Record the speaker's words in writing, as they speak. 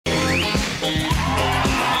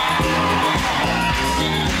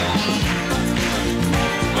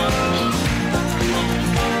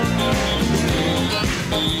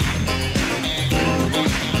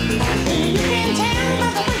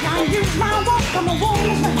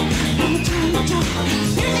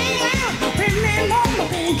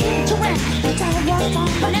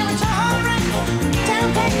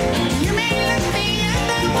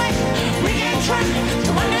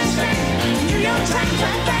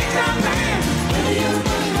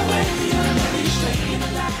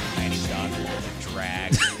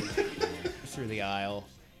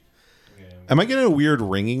Am I getting a weird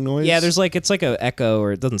ringing noise? Yeah, it's like an echo,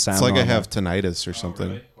 or it doesn't sound. It's like normal. I have tinnitus or something.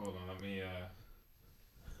 Really? Hold on, let me.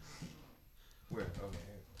 Where? Okay.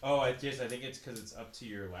 Oh, I think it's because it's up to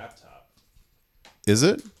your laptop. Is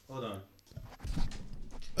it? Hold on.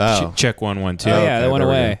 Oh. Check 1 1 2. Oh, yeah, okay, that went there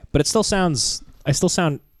we away. go. But it still sounds. I still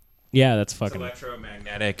sound. Yeah, that's fucking.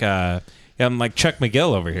 Electromagnetic. Yeah, I'm like Chuck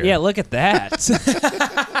McGill over here. Yeah, look at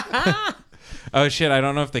that. Oh shit! I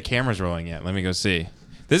don't know if the camera's rolling yet. Let me go see.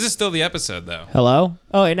 This is still the episode though. Hello?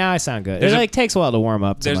 Oh, wait, now I sound good. There's It a- like takes a while to warm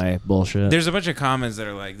up to there's- my bullshit. There's a bunch of comments that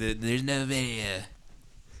are like, "There's no video.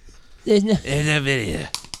 There's no- There's no video."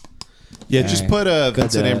 Yeah, just put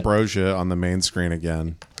Vincent to- Ambrosia on the main screen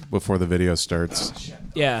again before the video starts.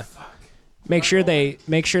 Yeah. Make sure they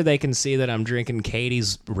can see that I'm drinking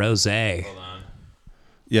Katie's rosé. Hold on.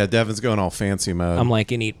 Yeah, Devin's going all fancy mode. I'm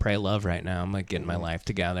like in Eat, Pray, Love right now. I'm like getting my life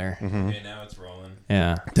together. Okay, now it's rolling.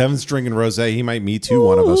 Yeah. Devin's drinking rosé. He might Me Too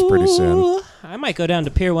one of us pretty soon. Ooh, I might go down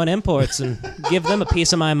to Pier 1 Imports and give them a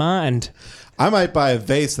piece of my mind. I might buy a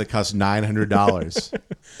vase that costs $900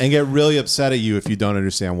 and get really upset at you if you don't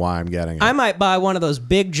understand why I'm getting it. I might buy one of those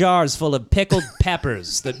big jars full of pickled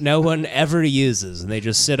peppers that no one ever uses, and they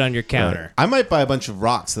just sit on your counter. I might buy a bunch of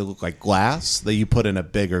rocks that look like glass that you put in a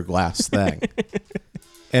bigger glass thing.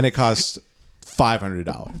 And it costs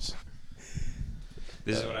 $500.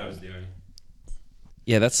 This is what I was doing.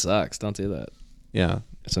 Yeah, that sucks. Don't do that. Yeah.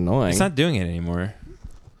 It's annoying. It's not doing it anymore.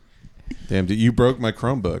 Damn, dude, you broke my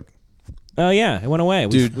Chromebook. Oh, yeah. It went away.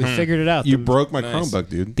 Dude, we figured it out. You The- broke my Nice. Chromebook,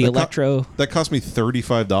 dude. The That electro... that cost me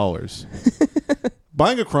 $35.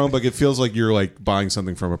 Buying a Chromebook, it feels like you're like buying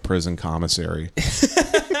something from a prison commissary.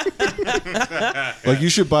 Like you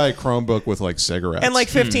should buy a Chromebook with like cigarettes. And like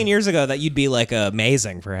 15 years ago, that you'd be like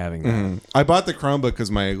amazing for having that. I bought the Chromebook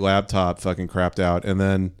because my laptop fucking crapped out, and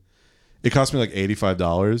then it cost me like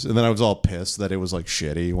 $85, and then I was all pissed that it was like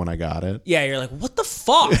shitty when I got it. Yeah, you're like, what the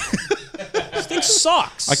fuck? This thing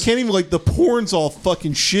sucks. I can't even like the porn's all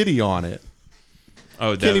fucking shitty on it.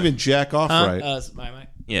 Oh, Can't even jack off right. it's my mic.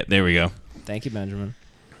 Yeah, there we go. Thank you, Benjamin.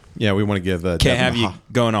 Yeah, we want to give. Can't Devin have a you ha-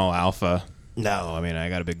 going all alpha. No, I mean, I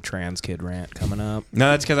got a big trans kid rant coming up.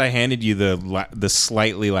 No, that's because I handed you the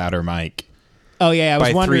slightly louder mic Oh, yeah, I was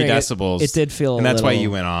by 3 wondering. decibels. It did feel and that's why little-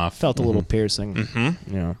 you went off. Felt a little piercing.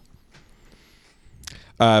 Mm-hmm. Yeah.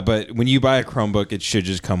 But when you buy a Chromebook, it should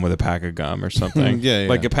just come with a pack of gum or something. Yeah.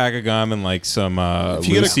 Like a pack of gum and like some If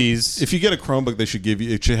you get a- Lucy's. If you get a Chromebook, they should give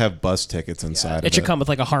you. It should have bus tickets inside. of It should come with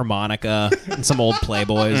like a harmonica and some old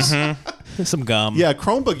Playboys, some gum. Yeah, a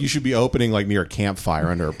Chromebook you should be opening like near a campfire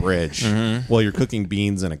under a bridge while you're cooking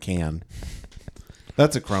beans in a can.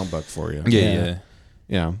 That's a Chromebook for you. yeah.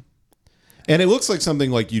 Yeah. And it looks like something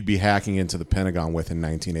like you'd be hacking into the Pentagon with in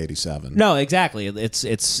 1987. No, exactly. It's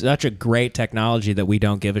such a great technology that we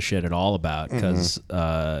don't give a shit at all about because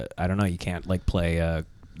I don't know. You can't like play.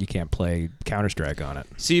 You can't play Counter-Strike on it.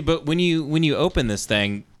 See, but when you open this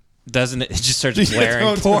thing, doesn't it just starts blaring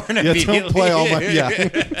don't- porn yeah, immediately? don't play all my. Yeah.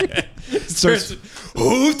 It starts,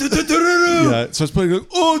 yeah, it starts playing. Like,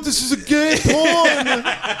 oh, this is a gay porn.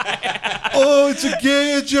 Oh, it's a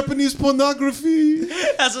gay Japanese pornography.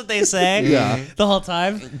 That's what they say. Yeah. the whole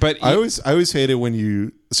time. But I always hate it when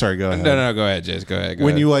you. Sorry, go ahead. no, go ahead, Jace. Go ahead. Go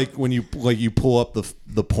When ahead. you pull up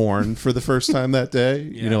the porn for the first time that day,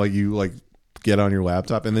 you know, like you like get on your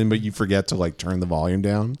laptop and then but you forget to like turn the volume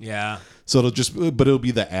down. Yeah. So it'll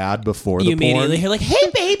be the ad before You the porn. immediately hear like, "Hey,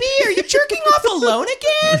 baby, are you jerking off alone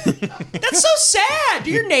again? That's so sad.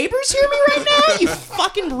 Do your neighbors hear me right now? You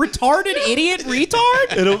fucking retarded idiot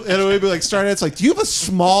retard." It'll be like starting. It's like, do you have a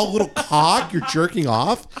small little cock you're jerking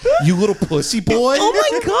off? You little pussy boy. Oh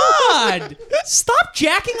my god! Stop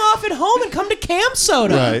jacking off at home and come to Cam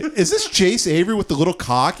Soda. Right. Is this Jace Avery with the little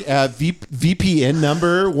cock at VPN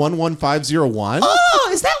number 11501? Oh,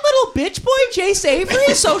 is that little bitch boy Jace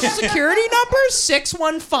Avery? Social Security number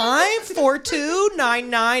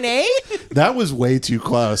 615-42998. That was way too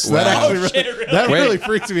close. Wow. That actually Oh, shit, really? that Wait. really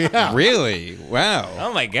freaked me out. Really? Wow.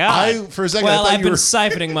 Oh my god! For a second, well, I thought I've you been were.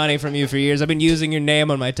 siphoning money from you for years. I've been using your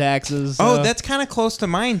name on my taxes. Oh, that's kind of close to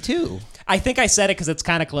mine too. I think I said it because it's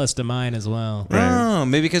kind of close to mine as well. Oh,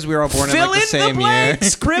 maybe because we were all born in Fill like the in same the year.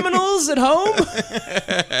 blanks, criminals at home.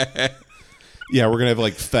 Yeah, we're gonna have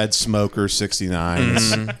like Fed Smoker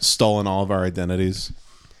 69 stolen all of our identities.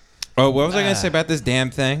 Oh, what was I going to say about this damn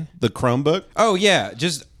thing? The Chromebook. Oh yeah,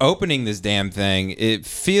 just opening this damn thing. It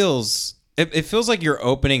feels like you're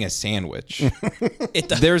opening a sandwich. It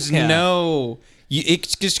does. There's Yeah. no.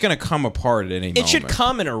 It's just gonna come apart at any moment. It should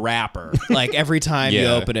come in a wrapper. Like every time you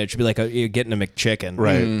Yeah. open it, it should be like you're getting a McChicken.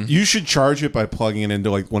 Right. You should charge it by plugging it into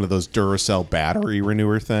like one of those Duracell battery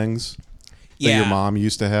renewer things. that your mom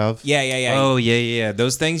used to have. Yeah. Oh, yeah.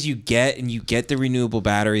 Those things you get, and you get the renewable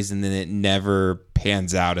batteries, and then it never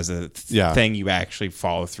pans out as a thing you actually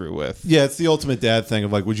follow through with. Yeah, it's the ultimate dad thing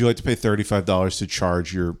of like, would you like to pay $35 to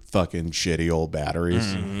charge your fucking shitty old batteries?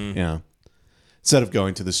 Mm-hmm. Yeah. Instead of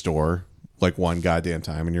going to the store like one goddamn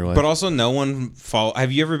time in your life. But also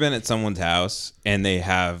have you ever been at someone's house and they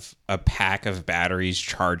have a pack of batteries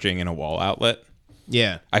charging in a wall outlet?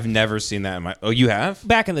 Yeah. I've never seen that in my... Oh, you have?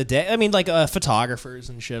 Back in the day. I mean, like photographers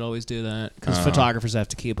and shit always do that. Because photographers have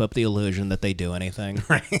to keep up the illusion that they do anything.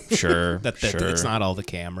 Right? Sure. that it's not all the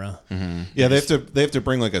camera. Mm-hmm. Yeah, they have to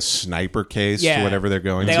bring like a sniper case to whatever they're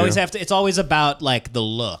going to. They always have to... It's always about like the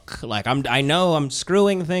look. Like I know I'm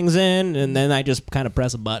screwing things in, and then I just kind of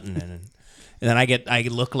press a button, and then I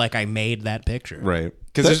look like I made that picture. Right.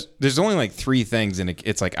 Because there's only like 3 things, and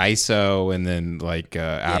it's like ISO, and then like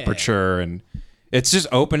aperture, and... It's just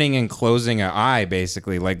opening and closing an eye,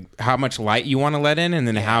 basically. Like how much light you want to let in, and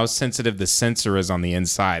then how sensitive the sensor is on the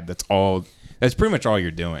inside. That's all. That's pretty much all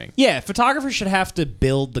you're doing. Yeah, photographers should have to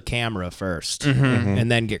build the camera 1st,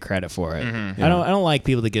 and then get credit for it. Mm-hmm. I don't like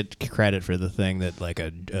people that get credit for the thing that like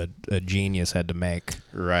a genius had to make.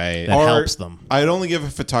 Right. That helps them. I'd only give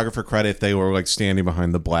a photographer credit if they were like standing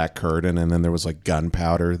behind the black curtain, and then there was like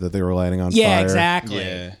gunpowder that they were lighting on fire. Yeah, exactly.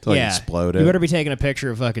 Yeah. To like explode it. You better be taking a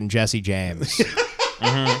picture of fucking Jesse James.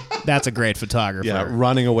 That's a great photographer. Yeah,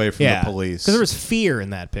 running away from the police. Because there was fear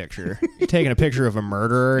in that picture. You're taking a picture of a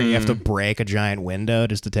murderer, and you have to break a giant window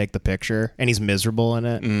just to take the picture, and he's miserable in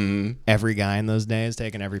it. Every guy in those days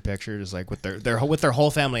taking every picture, just like with their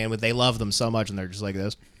whole family, and they love them so much, and they're just like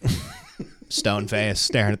this, stone face,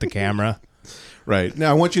 staring at the camera. Right. Now,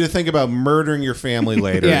 I want you to think about murdering your family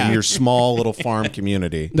later in your small little farm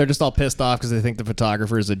community. They're just all pissed off because they think the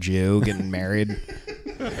photographer is a Jew getting married.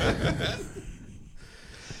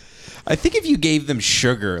 I think if you gave them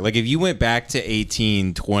sugar, like if you went back to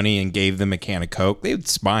 1820 and gave them a can of Coke, they would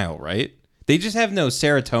smile, right? They just have no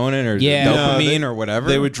serotonin or dopamine or whatever.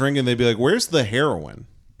 They would drink and they'd be like, where's the heroin?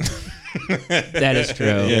 That is true.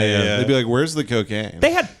 Yeah. They'd be like, where's the cocaine?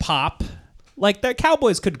 They had pop. Like the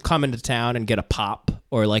cowboys could come into town and get a pop,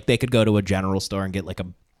 or like they could go to a general store and get like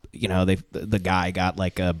the guy got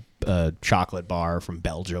like a chocolate bar from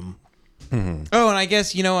Belgium. Mm-hmm. Oh, and I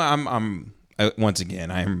guess I'm once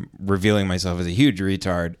again, I'm revealing myself as a huge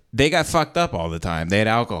retard. They got fucked up all the time. They had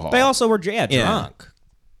alcohol. They also were drunk.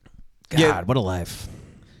 God, what a life.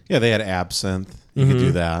 Yeah, they had absinthe. You could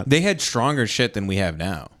do that. They had stronger shit than we have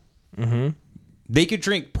now. Mm-hmm. They could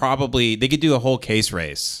drink they could do a whole case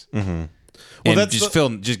race. Mm-hmm. Well,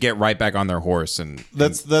 and just get right back on their horse and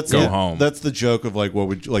go home. That's the joke of like, what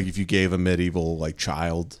would like if you gave a medieval like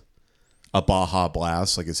child a Baja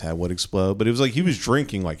Blast, like his head would explode. But it was like he was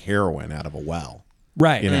drinking like heroin out of a well.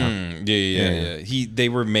 Right. You know? Yeah. They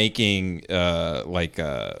were making like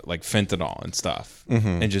fentanyl and stuff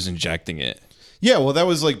and just injecting it. Yeah, well, that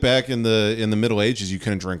was like back in the Middle Ages. You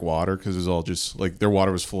couldn't drink water because it was all just like their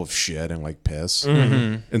water was full of shit and like piss,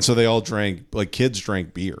 and so they all drank like kids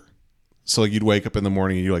drank beer. So like you'd wake up in the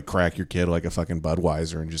morning and you like crack your kid like a fucking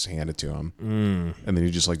Budweiser and just hand it to him, and then you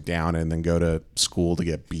just like down it and then go to school to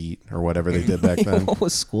get beat or whatever they did back then. What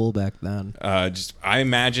was school back then? I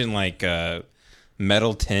imagine like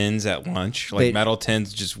metal tins at lunch, like metal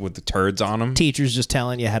tins just with the turds on them. Teachers just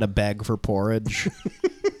telling you how to beg for porridge.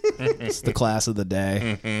 It's the class of the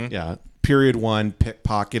day. Mm-hmm. Yeah. Period 1,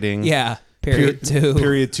 pickpocketing. Yeah. Period 2.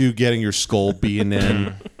 Period 2, getting your skull beaten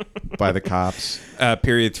in by the cops.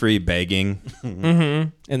 Period 3, begging. Mm-hmm.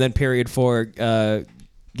 And then period 4,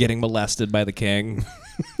 getting molested by the king.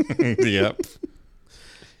 Yep.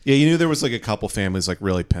 Yeah, you knew there was like a couple families like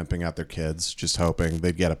really pimping out their kids, just hoping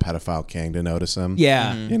they'd get a pedophile king to notice them.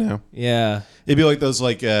 Yeah. You know? Yeah. It'd be like those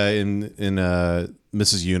like in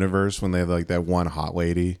Mrs. Universe when they have like that one hot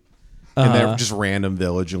lady in that just random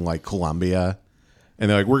village in like Colombia. And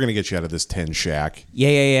they're like, we're going to get you out of this tin shack.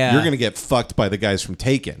 Yeah. You're going to get fucked by the guys from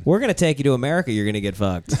Taken. We're going to take you to America. You're going to get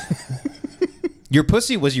fucked. Your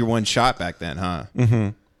pussy was your one shot back then, huh? Mm-hmm.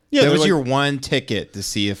 Yeah, that was like, your one ticket to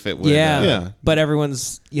see if it would. Yeah. But everyone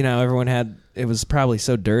had, it was probably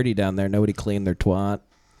so dirty down there. Nobody cleaned their twat.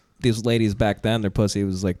 These ladies back then, their pussy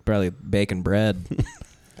was like probably baking bread.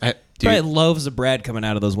 Probably loaves of bread coming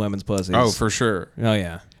out of those women's pussies. Oh, for sure. Oh,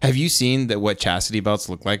 yeah. Have you seen what chastity belts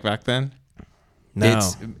look like back then? No.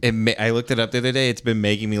 I looked it up the other day. It's been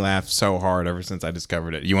making me laugh so hard ever since I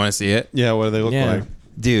discovered it. You want to see it? Yeah, what do they look like?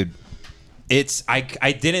 Dude,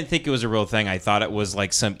 I didn't think it was a real thing. I thought it was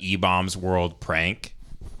like some E-Bombs World prank.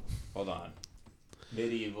 Hold on.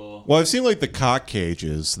 Medieval. Well, I've seen like the cock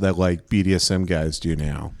cages that like BDSM guys do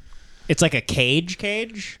now. It's like a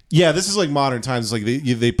cage. Yeah, this is like modern times. Like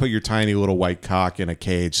they put your tiny little white cock in a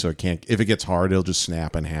cage so it can't. If it gets hard, it'll just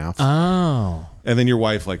snap in half. Oh, and then your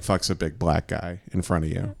wife like fucks a big black guy in front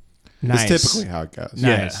of you. nice. It's typically how it goes.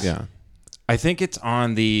 Nice. Yeah. I think it's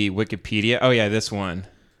on the Wikipedia. Oh yeah, this one.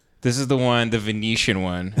 This is the one, the Venetian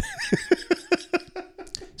one.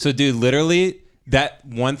 So, dude, literally, that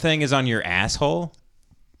one thing is on your asshole.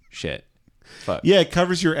 Shit. Fuck. Yeah, it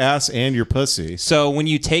covers your ass and your pussy. So when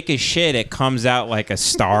you take a shit, it comes out like a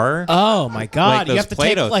star. Oh my god! Like You have those to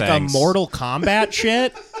take Play-Doh like things. a Mortal Kombat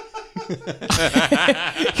shit.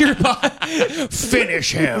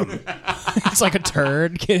 Finish him. It's like a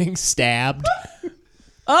turd getting stabbed.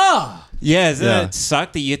 Oh, Yeah, doesn't it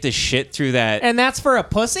suck that you have to shit through that? and that's for a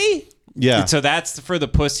pussy? Yeah. So that's for the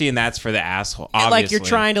pussy and that's for the asshole. Obviously. Like you're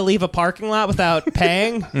trying to leave a parking lot without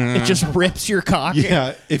paying? It just rips your cock.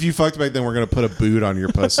 Yeah, if you fucked back then, we're going to put a boot on your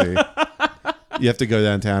pussy. You have to go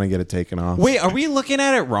downtown and get it taken off. Wait, are we looking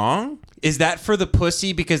at it wrong? Is that for the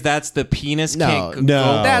pussy because that's the penis? No, can't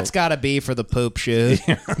no. That's got to be for the poop shoot.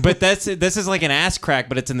 But this is like an ass crack,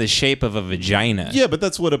 but it's in the shape of a vagina. Yeah, but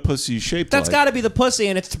that's what a pussy's shaped That's like. got to be the pussy,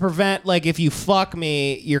 and it's to prevent, like, if you fuck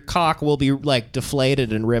me, your cock will be, like,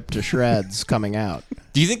 deflated and ripped to shreds coming out.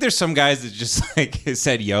 Do you think there's some guys that just like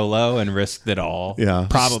said YOLO and risked it all? Yeah.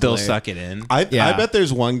 Probably. Still suck it in. I Yeah. bet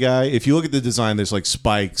there's one guy, if you look at the design, there's like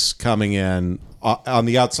spikes coming in on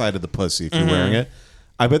the outside of the pussy if you're wearing it.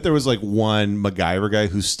 I bet there was like one MacGyver guy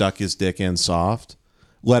who stuck his dick in soft,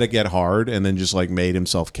 let it get hard, and then just like made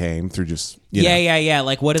himself came through just, you know. Yeah.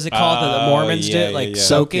 Like, what is it called that the Mormons yeah, do? Like, yeah.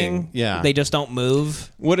 soaking? Yeah. They just don't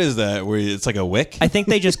move. What is that? Where it's like a wick? I think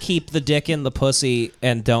they just keep the dick in the pussy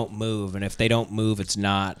and don't move, and if they don't move, it's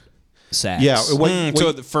not sex. Yeah. so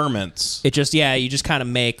it ferments. It just, you just kind of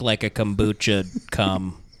make, like, a kombucha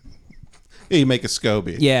cum. Yeah, you make a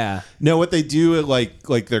SCOBY. Yeah. No, what they do at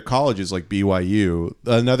like their colleges, like BYU,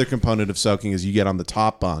 another component of soaking is you get on the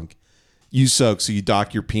top bunk, you soak, so you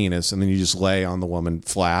dock your penis, and then you just lay on the woman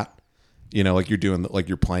flat, you know, like you're doing, like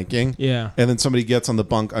you're planking. Yeah. And then somebody gets on the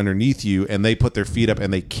bunk underneath you, and they put their feet up,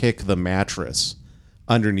 and they kick the mattress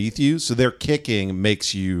underneath you. So their kicking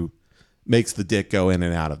makes the dick go in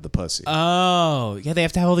and out of the pussy. Oh, yeah, they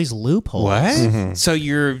have to have all these loopholes. What? So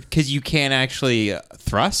because you can't actually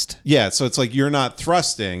thrust? Yeah, so it's like you're not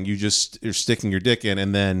thrusting, you're sticking your dick in,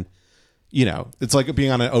 and then, you know, it's like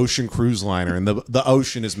being on an ocean cruise liner, and the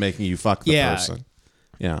ocean is making you fuck the person.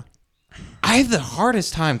 Yeah. I have the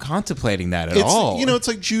hardest time contemplating that at It's, all. you know, it's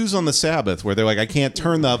like Jews on the Sabbath, where they're like, I can't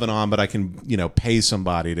turn the oven on, but I can, you know, pay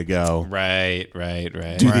somebody to go Right.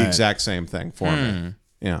 do the exact same thing for me.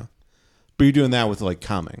 Yeah. But you're doing that with like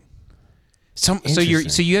coming. So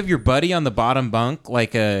you have your buddy on the bottom bunk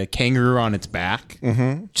like a kangaroo on its back,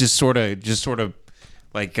 just sort of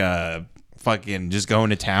like fucking just going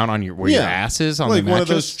to town on your ass is on like the mattress. one of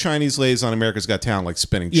those Chinese ladies on America's Got Talent, like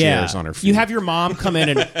spinning chairs on her feet. You have your mom come in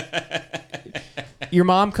and your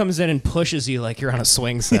mom comes in and pushes you like you're on a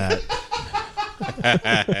swing set.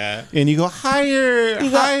 and you go higher.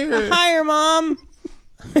 Higher, mom.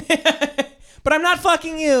 But I'm not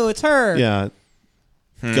fucking you. It's her. Yeah.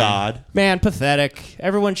 God. Man, pathetic.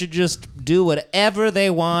 Everyone should just do whatever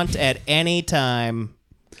they want at any time.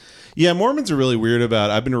 Yeah, Mormons are really weird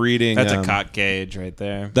about. I've been reading. That's a cock cage right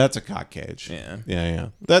there. That's a cock cage. Yeah.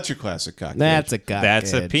 That's your classic cock That's cage. a cock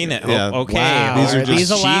That's cage. a peanut. Yeah. Oh, okay. Wow. These are Are just-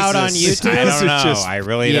 these allowed on Jesus. YouTube? I don't know. Just- I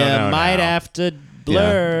really You don't know. might now. have to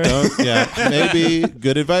blur. Maybe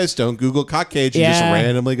good advice. Don't Google cock cage and just Yeah.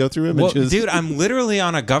 randomly go through Well, images. dude, I'm literally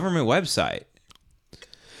on a government website.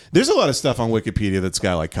 There's a lot of stuff on Wikipedia that's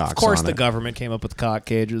got like cocks Of course, on the it. government came up with cock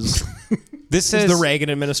cages. This This says is the Reagan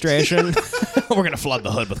administration. We're going to flood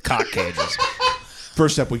the hood with cock cages.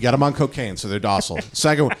 First step, we got them on cocaine, so they're docile.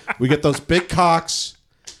 Second, we get those big cocks.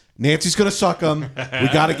 Nancy's gonna suck them. We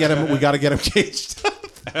gotta get them. We gotta get them caged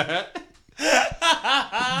up.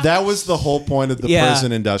 That was the whole point of the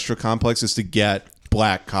prison industrial complex, is to get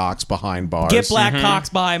black cocks behind bars. Get black cocks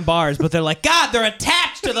behind bars, but they're like, God, they're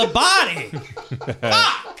attached to the body.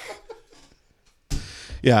 Fuck.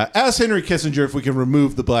 Yeah, ask Henry Kissinger if we can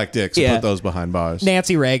remove the black dicks and Yeah. put those behind bars.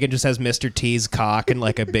 Nancy Reagan just has Mr. T's cock in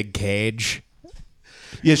like a big cage.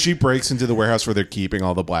 Yeah, she breaks into the warehouse where they're keeping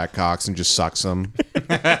all the black cocks and just sucks them.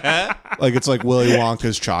 Like it's like Willy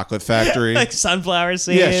Wonka's chocolate factory. Like sunflower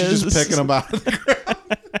seeds. Yeah, she's just picking them out of the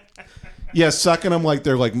ground. Yeah, sucking them like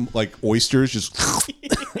they're like oysters, just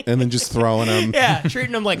and then just throwing them. Yeah,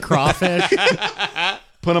 treating them like crawfish.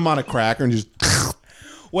 Put them on a cracker and just.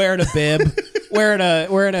 Wearing a bib. Wearing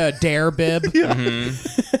a dare bib. Yeah.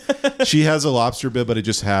 She has a lobster bib, but it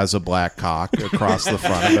just has a black cock across the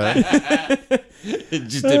front of it.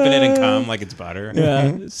 Just dipping it in cum like it's butter.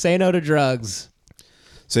 Yeah. Say no to drugs.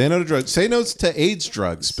 Say no to drugs. Say no to AIDS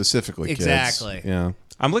drugs specifically, kids. Exactly. Yeah.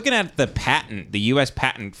 I'm looking at the patent, the U.S.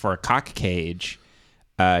 patent for a cock cage.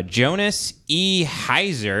 Jonas E.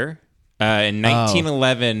 Heiser in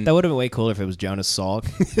 1911. That would have been way cooler if it was Jonas Salk.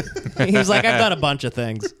 He was like, I've done a bunch of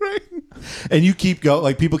things. Right. And you keep going,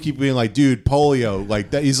 like, people keep being like, dude, polio,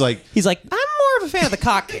 like that. He's like, I'm more of a fan of the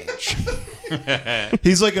cock cage.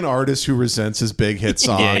 he's like an artist who resents his big hit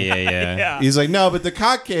song. Yeah. He's like, no, but the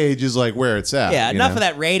cock cage is like where it's at. Yeah, you enough know? of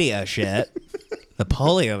that radio shit. The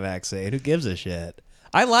polio vaccine. Who gives a shit?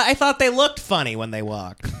 I thought they looked funny when they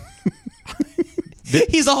walked.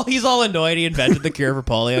 He's all annoyed he invented the cure for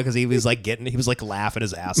polio because he was like laughing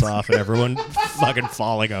his ass off and everyone fucking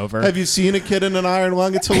falling over. Have you seen a kid in an iron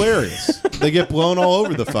lung? It's hilarious. They get blown all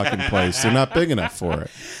over the fucking place. They're not big enough for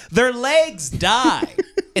it. Their legs die.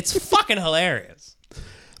 It's fucking hilarious.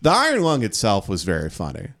 The iron lung itself was very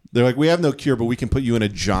funny. They're like, we have no cure, but we can put you in a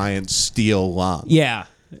giant steel lung. Yeah.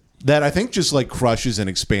 That I think just like crushes and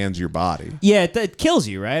expands your body. Yeah, it kills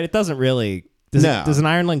you, right? It doesn't really... Does an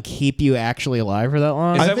iron lung keep you actually alive for that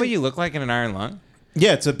long? Is that what you look like in an iron lung?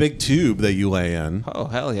 Yeah, it's a big tube that you lay in. Oh,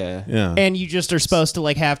 hell yeah. Yeah. And you just are supposed to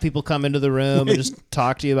like have people come into the room and just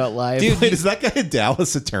talk to you about life. Dude, Wait, is that guy a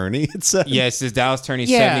Dallas attorney? It says. Yes, this Dallas attorney,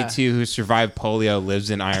 Yeah. 72, who survived polio,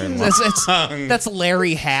 lives in iron lung. That's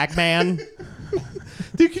Larry Hagman.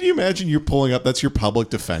 Dude, can you imagine you're pulling up? That's your public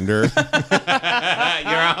defender. Your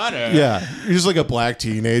Honor. Yeah. You're just like a black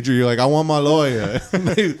teenager. You're like, I want my lawyer.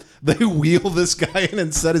 And they wheel this guy in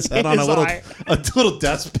and set his head on a little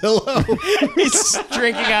desk pillow. He's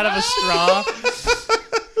drinking out of a straw.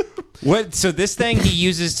 What? So this thing he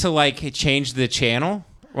uses to like change the channel?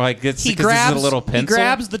 Like it's He because grabs it's a little pencil. He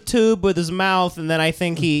grabs the tube with his mouth, and then I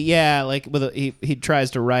think he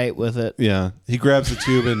tries to write with it. Yeah. He grabs the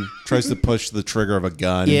tube and tries to push the trigger of a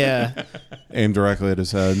gun. Yeah. Aimed directly at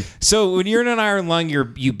his head. So when you're in an iron lung,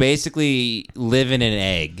 you basically live in an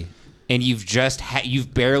egg, and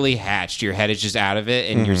you've barely hatched. Your head is just out of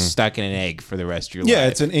it, and you're stuck in an egg for the rest of your life. Yeah,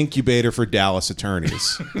 it's an incubator for Dallas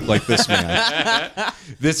attorneys, like this man.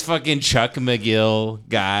 This fucking Chuck McGill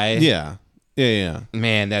guy. Yeah. Yeah.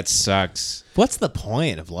 Man, that sucks. What's the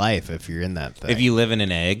point of life if you're in that thing? If you live in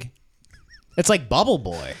an egg, it's like Bubble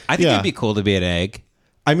Boy. I think Yeah. it'd be cool to be an egg.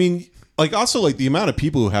 I mean, like also like the amount of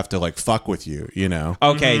people who have to like fuck with you, you know?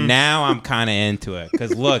 Okay, now I'm kind of into it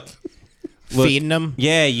because look, Feeding them.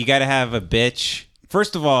 yeah, you got to have a bitch.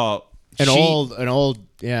 First of all, An old,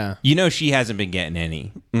 yeah. You know she hasn't been getting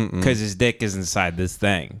any because his dick is inside this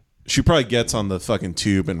thing. She probably gets on the fucking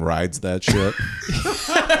tube and rides that shit.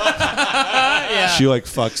 Yeah. She like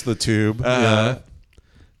fucks the tube. Yeah.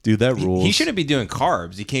 Dude, that rules. He shouldn't be doing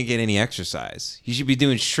carbs. He can't get any exercise. He should be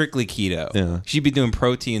doing strictly keto. Yeah. He should be doing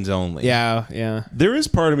proteins only. Yeah. There is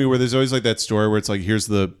part of me where there's always like that story where it's like, here's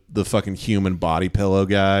the fucking human body pillow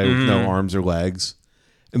guy with no arms or legs.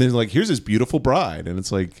 And then like, here's his beautiful bride. And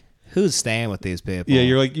it's like, Who's staying with these people? yeah,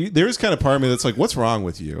 you're like, there is kind of part of me that's like, what's wrong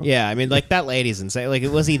with you? Yeah, I mean, like that lady's insane. Like,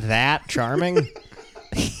 was he that charming?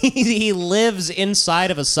 He lives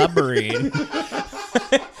inside of a submarine.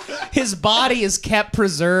 His body is kept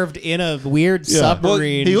preserved in a weird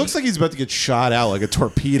submarine. He looks like he's about to get shot out like a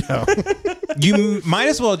torpedo. You might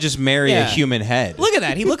as well just marry a Yeah. human head. Look at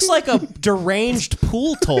that. He looks like a deranged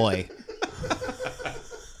pool toy.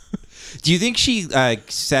 Do you think she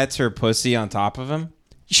sets her pussy on top of him?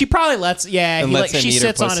 She probably lets. Yeah, And he, lets like, him she eat her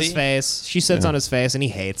sits on pussy? his face. She sits on his face, and he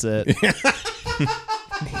hates it.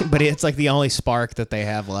 But it's like the only spark that they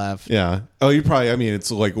have left. Yeah. Oh, you probably. I mean,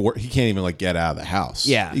 it's like he can't even like get out of the house.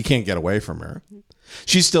 Yeah. He can't get away from her.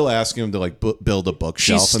 She's still asking him to like build a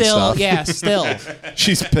bookshelf She's and still, stuff. yeah, still.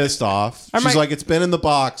 She's pissed off. She's like, it's been in the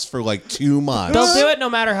box for like 2 months. They'll do it no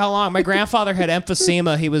matter how long. My grandfather had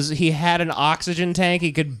emphysema. He had an oxygen tank.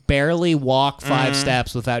 He could barely walk 5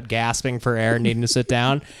 steps without gasping for air and needing to sit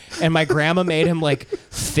down. And my grandma made him like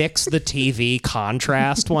fix the TV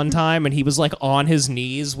contrast one time, and he was like on his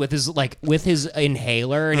knees with his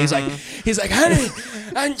inhaler, and he's like, honey,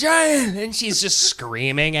 I'm trying, and she's just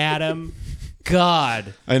screaming at him.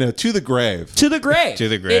 God. I know. To the grave. To the grave. To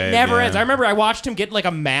the grave, It never yeah. ends. I remember I watched him get like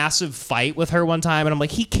a massive fight with her one time, and I'm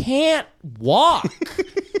like, he can't walk.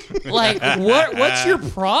 Like, what's your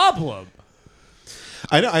problem?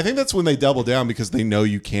 I know. I think that's when they double down because they know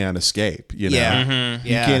you can't escape. You know. Yeah.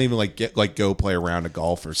 You can't even like go play a round of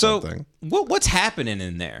golf or So something. what's happening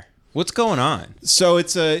in there? What's going on? So I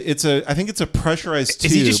think it's a pressurized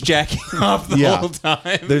tube. Is he just jacking off the whole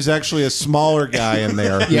time? There's actually a smaller guy in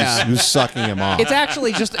there who's sucking him off. It's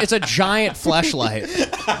actually it's a giant fleshlight.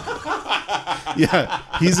 Yeah,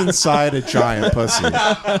 he's inside a giant pussy.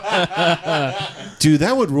 Dude,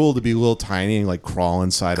 that would rule to be a little tiny and like crawl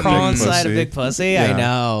inside a big pussy. I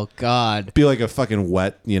know. God. Be like a fucking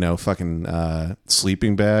wet, fucking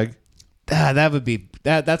sleeping bag. That would be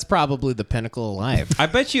that's probably the pinnacle of life. I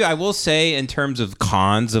bet you, I will say, in terms of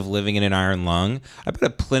cons of living in an iron lung, I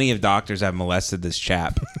bet plenty of doctors have molested this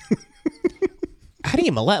chap. How do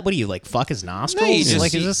you molest? What do you like? Fuck his nostrils? No, you just-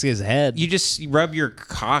 like is this his head? You just rub your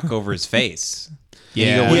cock over his face. Yeah.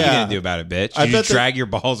 You go, what are you Yeah. going to do about it, bitch? I You bet just drag your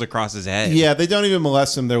balls across his head. Yeah, they don't even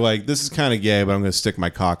molest him. They're like, this is kind of gay, but I'm going to stick my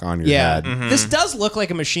cock on your head. This does look like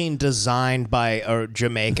a machine designed by a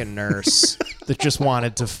Jamaican nurse that just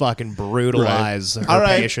wanted to fucking brutalize her All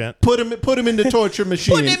right, patient. put him in the torture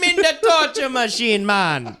machine. Put him in the torture machine,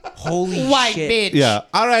 man. Holy White shit. bitch. Yeah.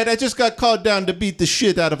 All right, I just got called down to beat the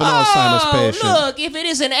shit out of an Alzheimer's patient. Look, if it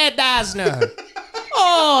isn't Ed Asner.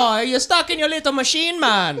 Oh, you're stuck in your little machine,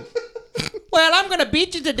 man. Well, I'm going to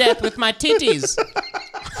beat you to death with my titties.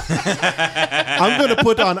 I'm going to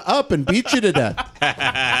put on up and beat you to death.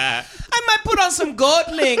 I might put on some goat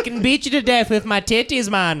link and beat you to death with my titties,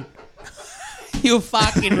 man. You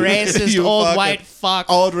fucking racist You old fucking white fuck.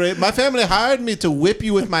 My family hired me to whip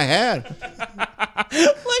you with my hair. Look at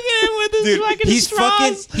him with his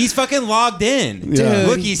fucking straws. He's fucking logged in. Yeah.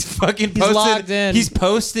 Look, he's fucking posted. logged in. He's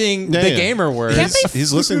posting the gamer words.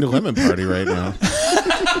 He's listening to Lemon Party right now.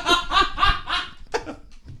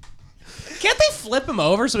 Can't they flip him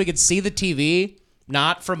over so we can see the TV,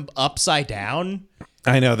 not from upside down?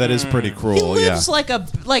 I know, that is pretty He cruel. lives like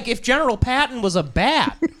if General Patton was a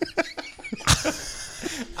bat.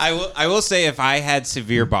 I will say, if I had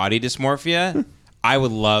severe body dysmorphia, I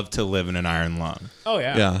would love to live in an iron lung. Oh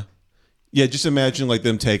yeah. Yeah. Yeah, just imagine like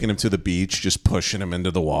them taking him to the beach, just pushing him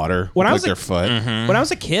into the water When I with was their a- foot. When I was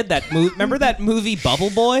a kid, remember that movie Bubble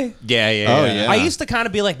Boy? Yeah. Oh, yeah. I used to kind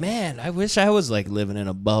of be like, man, I wish I was like living in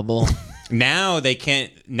a bubble. Now they can't.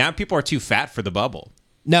 Now people are too fat for the bubble.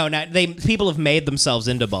 No, people have made themselves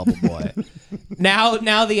into Bubble Boy. now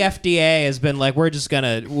the FDA has been like,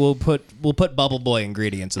 we'll put Bubble Boy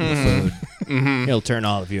ingredients in the food. He'll turn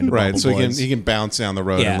all of you into Right, Bubble so Boys. he can bounce down the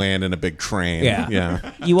road Yeah. and land in a big train. Yeah.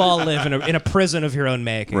 Yeah. You all live in a prison of your own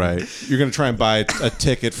making. Right. You're going to try and buy a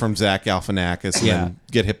ticket from Zach Galifianakis and then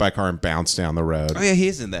get hit by a car and bounce down the road. Oh yeah, he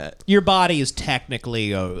is in that. Your body is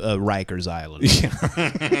technically a Rikers Island.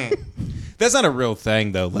 That's not a real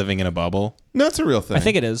thing though. Living in a bubble. No, it's a real thing. I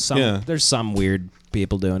think it is. Yeah. There's some weird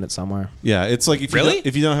people doing it somewhere. Yeah, it's like if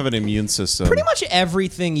you don't have an immune system. Pretty much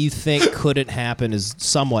everything you think couldn't happen is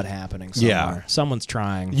somewhat happening somewhere. Yeah. Someone's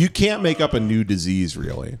trying. You can't make up a new disease,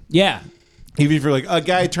 really. Yeah. Even if you're like, a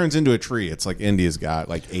guy turns into a tree, it's like India's got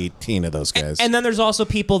like 18 of those guys. And then there's also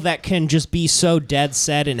people that can just be so dead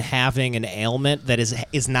set in having an ailment that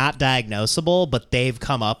is not diagnosable, but they've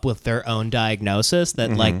come up with their own diagnosis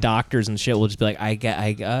that like doctors and shit will just be like, I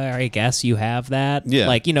guess you have that. Yeah.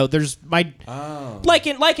 Like, there's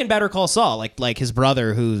like in Better Call Saul, like his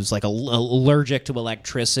brother who's like allergic to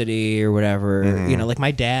electricity or whatever. Like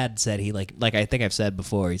my dad said he like I think I've said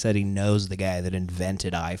before, he said he knows the guy that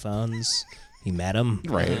invented iPhones. He met him,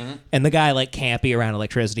 right? And the guy like can't be around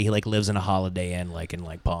electricity. He like lives in a Holiday Inn, like in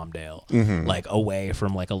like Palmdale, like away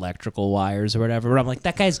from like electrical wires or whatever. But I'm like,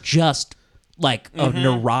 that guy's just like a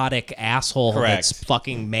neurotic asshole that's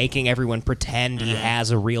fucking making everyone pretend he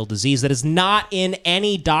has a real disease that is not in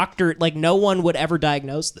any doctor. Like no one would ever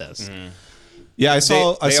diagnose this. Yeah, I They saw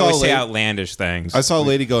always a say lady, outlandish things. I saw a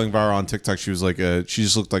lady going viral on TikTok. She was like she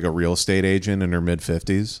just looked like a real estate agent in her mid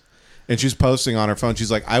 50s. And she's posting on her phone.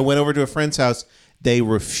 She's like, I went over to a friend's house. They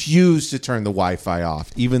refused to turn the Wi-Fi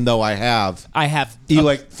off, even though I have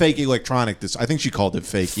fake electronic. I think she called it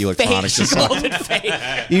fake electronic disorder.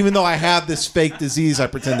 Even though I have this fake disease I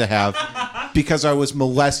pretend to have because I was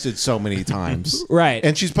molested so many times. Right.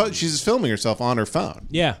 And she's filming herself on her phone.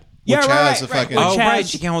 Yeah. Which has a fucking- Oh, Which right. has-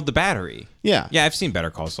 She can't hold the battery. Yeah. Yeah, I've seen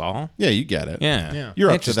Better Call Saul. Yeah, you get it. Yeah.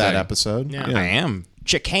 You're up to that Interesting. episode. Yeah. I am.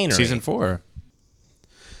 Chicanery. Season 4.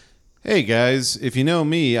 Hey guys, if you know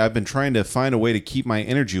me, I've been trying to find a way to keep my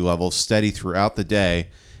energy level steady throughout the day,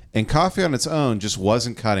 and coffee on its own just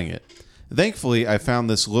wasn't cutting it. Thankfully, I found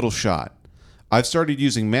this little shot. I've started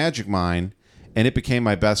using Magic Mind, and it became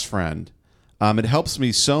my best friend. It helps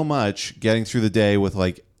me so much getting through the day with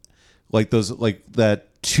like that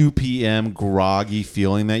 2 p.m. groggy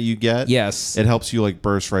feeling that you get. Yes. It helps you like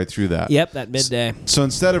burst right through that. Yep, that midday. So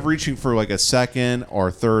instead of reaching for like a second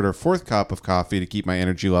or third or fourth cup of coffee to keep my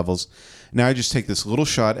energy levels, Now I just take this little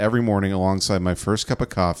shot every morning alongside my first cup of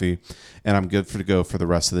coffee, and I'm good to go for the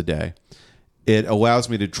rest of the day. It allows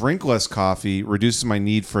me to drink less coffee, reduces my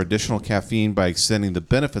need for additional caffeine by extending the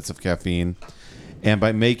benefits of caffeine, and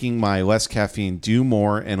by making my less caffeine do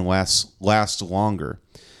more and last longer.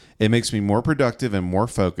 It makes me more productive and more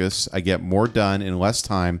focused. I get more done in less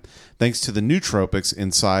time thanks to the nootropics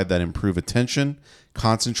inside that improve attention,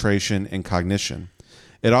 concentration, and cognition.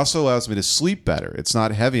 It also allows me to sleep better. It's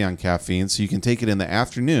not heavy on caffeine, so you can take it in the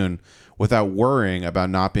afternoon without worrying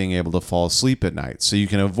about not being able to fall asleep at night. So you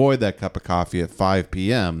can avoid that cup of coffee at 5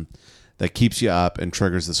 p.m. that keeps you up and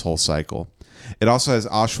triggers this whole cycle. It also has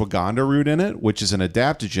ashwagandha root in it, which is an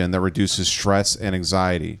adaptogen that reduces stress and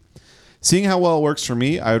anxiety. Seeing how well it works for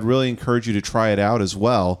me, I would really encourage you to try it out as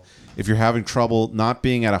well if you're having trouble not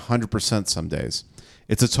being at 100% some days.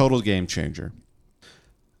 It's a total game changer.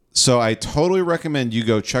 So I totally recommend you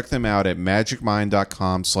go check them out at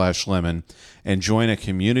magicmind.com/lemon and join a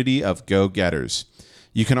community of go-getters.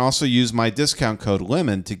 You can also use my discount code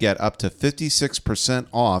LEMON to get up to 56%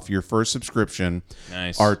 off your first subscription,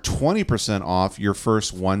 or 20% off your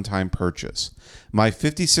first one-time purchase. My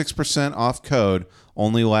 56% off code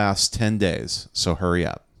only lasts 10 days, so hurry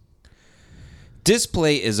up.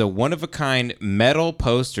 Display is a one-of-a-kind metal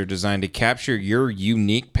poster designed to capture your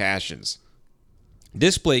unique passions.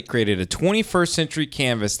 Display created a 21st century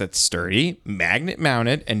canvas that's sturdy,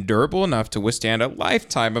 magnet-mounted, and durable enough to withstand a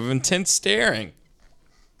lifetime of intense staring.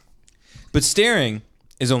 But staring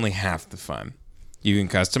is only half the fun. You can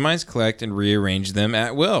customize, collect, and rearrange them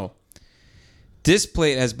at will.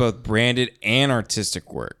 Display has both branded and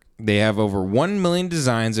artistic work. They have over 1 million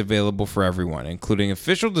designs available for everyone, including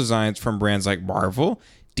official designs from brands like Marvel,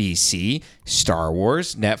 DC, Star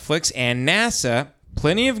Wars, Netflix, and NASA,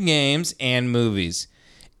 plenty of games and movies.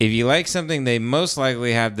 If you like something, they most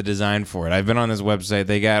likely have the design for it. I've been on this website.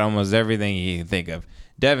 They got almost everything you can think of.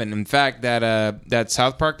 Devin, in fact, that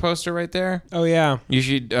South Park poster right there, Oh, yeah. you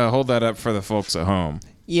should hold that up for the folks at home.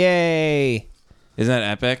 Yay. Isn't that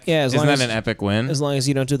epic? Yeah, Isn't that an epic win? As long as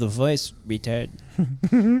you don't do the voice, retard.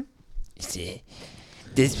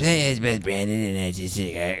 Display has been branded and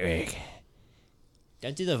artistic artwork.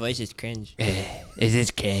 Don't do the voice, it's cringe. Is this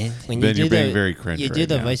cringe? When Ben, you're being very cringe You right do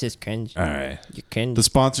the now. voice, it's cringe. All right. You cringe. The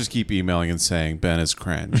sponsors keep emailing and saying Ben is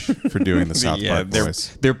cringe for doing the South Park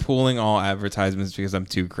voice. they're pulling all advertisements because I'm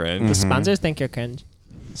too cringe. The sponsors think you're cringe.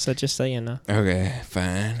 So just so you know. Okay,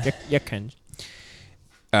 fine. You're cringe.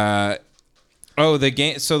 The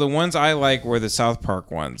game. So the ones I like were the South Park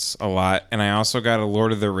ones a lot, and I also got a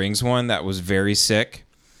Lord of the Rings one that was very sick,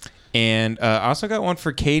 and I also got one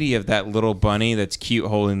for Katie of that little bunny that's cute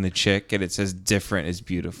holding the chick, and it says "different is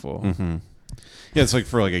beautiful." Mm-hmm. Yeah, it's like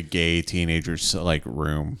for like a gay teenager's like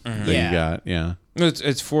room that Yeah. you got. Yeah.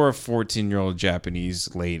 It's for a 14-year-old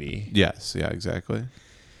Japanese lady. Yes. Yeah. Exactly.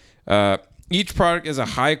 Each product is a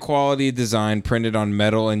high-quality design printed on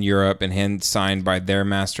metal in Europe and hand-signed by their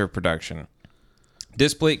master of production.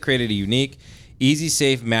 Displate created a unique, easy,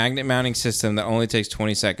 safe magnet mounting system that only takes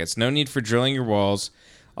 20 seconds. No need for drilling your walls.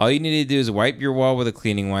 All you need to do is wipe your wall with a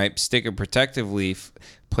cleaning wipe, stick a protective leaf,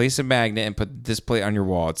 place a magnet, and put the display on your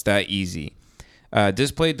wall. It's that easy.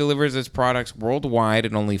 Display delivers its products worldwide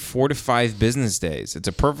in only 4 to 5 business days. It's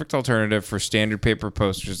a perfect alternative for standard paper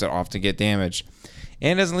posters that often get damaged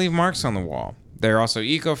and doesn't leave marks on the wall. They're also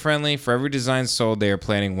eco-friendly. For every design sold, they are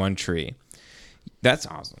planting one tree. That's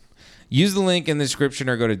awesome. Use the link in the description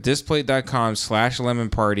or go to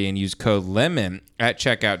displate.com/lemonparty and use code LEMON at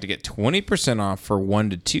checkout to get 20% off for 1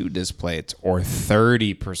 to 2 displays or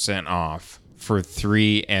 30% off for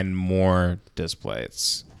 3 and more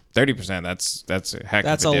displays. 30%, that's a heck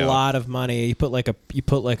That's of a a deal. lot of money. You put like a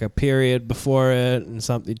period before it and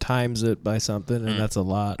something times it by something, and that's a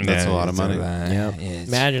lot. That's a lot of money. Yeah. It's-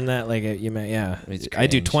 Imagine that. Like I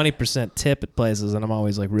do 20% tip at places, and I'm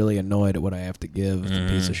always like really annoyed at what I have to give the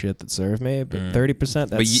piece of shit that served me. But 30%,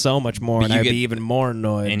 that's so much more, and you I'd get- be even more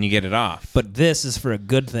annoyed. And you get it off. But this is for a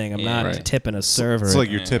good thing. I'm not Right. tipping a server. It's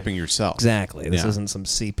like you're tipping yourself. exactly. This Yeah. isn't some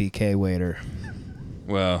CPK waiter.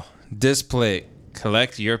 Well, Displate,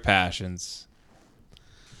 collect your passions.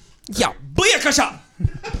 Yeah, booyakasha!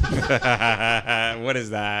 What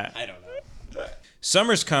is that? I don't know.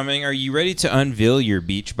 Summer's coming. Are you ready to unveil your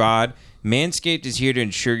beach bod? Manscaped is here to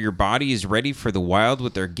ensure your body is ready for the wild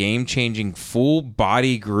with their game-changing full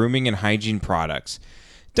body grooming and hygiene products.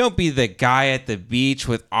 Don't be the guy at the beach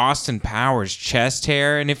with Austin Powers chest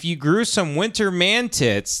hair, and if you grew some winter man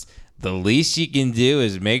tits, the least you can do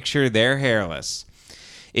is make sure they're hairless.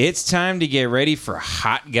 It's time to get ready for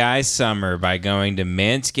hot guy summer by going to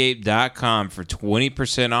manscaped.com for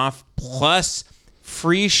 20% off plus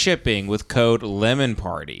free shipping with code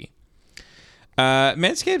LEMONPARTY.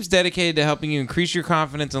 Manscaped's dedicated to helping you increase your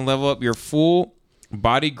confidence and level up your full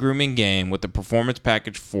body grooming game with the Performance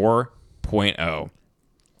Package 4.0.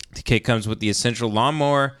 The kit comes with the Essential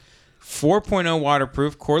Lawnmower 4.0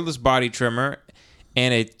 waterproof cordless body trimmer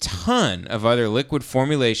and a ton of other liquid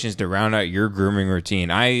formulations to round out your grooming routine.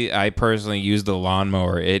 I personally use the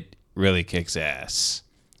lawnmower. It really kicks ass.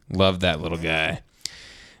 Love that little guy.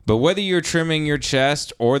 But whether you're trimming your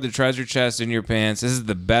chest or the treasure chest in your pants, this is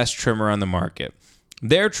the best trimmer on the market.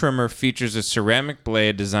 Their trimmer features a ceramic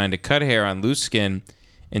blade designed to cut hair on loose skin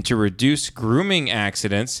and to reduce grooming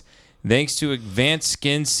accidents thanks to advanced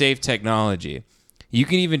skin-safe technology. You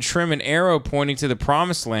can even trim an arrow pointing to the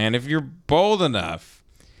promised land if you're bold enough.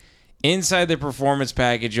 Inside the Performance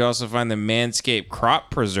Package, you also find the Manscaped Crop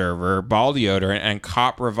Preserver Ball Deodorant and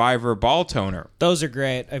Cop Reviver Ball Toner. Those are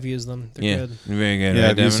great. I've used them. They're good. Very good. Yeah, right,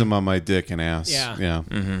 I've used Devin? them on my dick and ass. Yeah.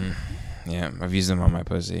 Yeah, I've used them on my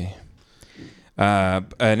pussy. An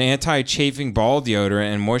anti-chafing ball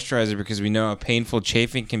deodorant and moisturizer because we know how painful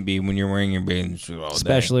chafing can be when you're wearing your bathing suit all day.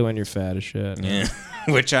 Especially when you're fat as shit. Yeah,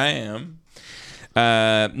 which I am.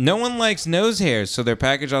 No one likes nose hairs, so their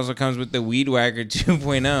package also comes with the Weed Whacker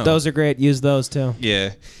 2.0. Those are great. Use those too.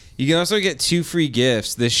 Yeah. You can also get 2 free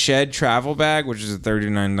gifts. The Shed Travel Bag, which is a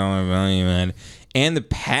 $39 value add, and the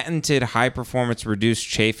patented high-performance reduced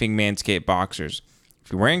chafing Manscaped boxers.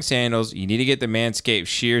 If you're wearing sandals, you need to get the Manscaped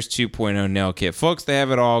Shears 2.0 nail kit. Folks, they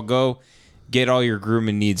have it all. Go get all your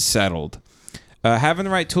grooming needs settled. Having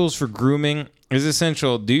the right tools for grooming is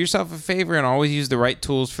essential. Do yourself a favor and always use the right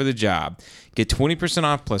tools for the job. Get 20%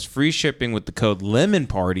 off plus free shipping with the code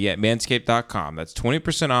LEMONPARTY at manscaped.com. That's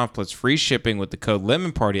 20% off plus free shipping with the code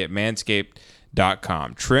LEMONPARTY at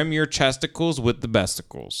manscaped.com. Trim your chesticles with the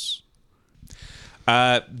besticles.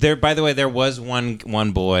 By the way, there was one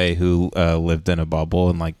boy who lived in a bubble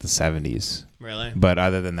in like the 70s. Really? But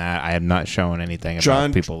other than that, I have not shown anything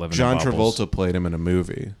about people living John in bubbles. Travolta played him in a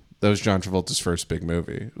movie. That was John Travolta's first big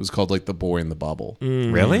movie. It was called like The Boy in the Bubble.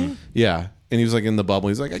 Really? Yeah. And he was like in the bubble.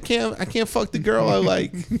 He's like, I can't fuck the girl I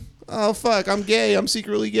like. Oh fuck, I'm gay. I'm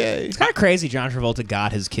secretly gay. It's kind of crazy John Travolta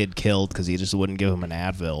got his kid killed because he just wouldn't give him an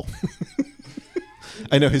Advil.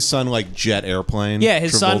 I know his son like jet airplane. Yeah,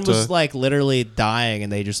 his son Travolta. was like literally dying,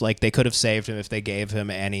 and they just like they could have saved him if they gave him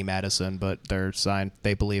any medicine, but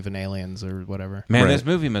they believe in aliens or whatever. Man, Right. this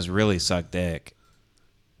movie must really suck dick.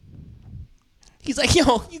 He's like,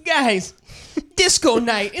 yo, you guys, disco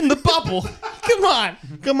night in the bubble. Come on.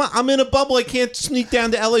 Come on, I'm in a bubble. I can't sneak down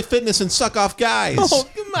to LA Fitness and suck off guys. Oh,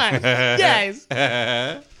 come on, guys.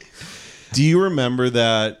 Do you remember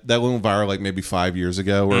that went viral like maybe 5 years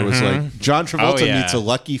ago where it was like John Travolta Oh, yeah. meets a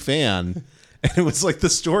lucky fan, and it was like the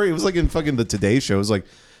story. It was like in fucking the Today Show. It was like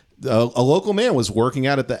a local man was working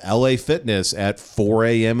out at the LA Fitness at 4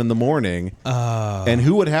 a.m. in the morning, and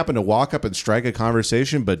who would happen to walk up and strike a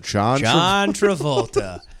conversation but John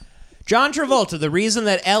Travolta. John Travolta, the reason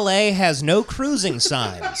that LA has no cruising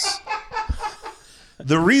signs.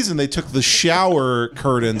 The reason they took the shower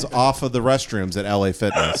curtains off of the restrooms at LA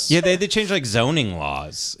Fitness. Yeah, they had to change like zoning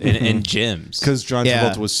laws in gyms. Because John Yeah.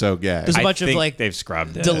 Travolta was so gay. There's a I bunch of think like they've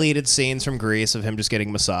scrubbed it. deleted scenes from Greece of him just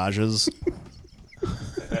getting massages.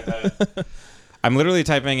 I'm literally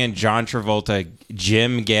typing in John Travolta,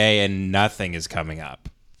 Jim Gay, and nothing is coming up.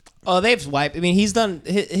 Oh, they've wiped. I mean, he's done.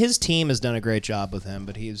 His team has done a great job with him,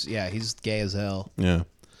 but he's gay as hell, Yeah.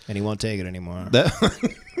 and he won't take it anymore.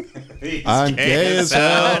 I'm gay as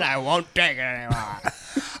hell. I won't take it anymore.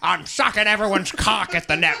 I'm sucking everyone's cock at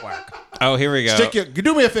the network. Oh, here we go.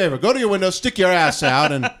 Do me a favor. Go to your window, stick your ass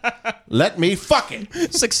out, and let me fuck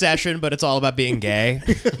it. Succession, but it's all about being gay.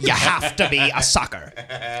 You have to be a sucker.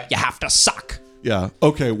 You have to suck. Yeah.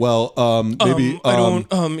 Okay. Well, maybe. I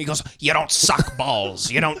don't. He goes. You don't suck balls.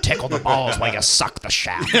 You don't tickle the balls while you suck the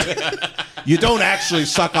shaft. you don't actually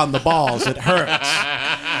suck on the balls. It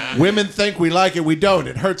hurts. Women think we like it. We don't.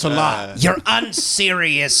 It hurts a lot. You're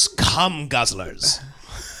unserious cum guzzlers.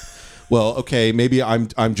 Well, okay. Maybe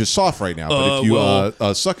I'm just soft right now. But if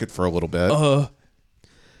you suck it for a little bit.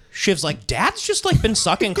 Shiv's like, Dad's just like been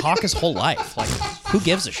sucking cock his whole life. Like, who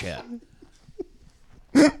gives a shit?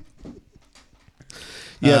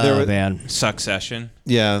 Yeah. There was. man. Succession.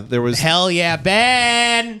 Yeah. There was. Hell yeah,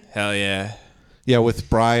 Ben. Hell yeah. Yeah, with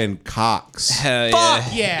Brian Cox. Hell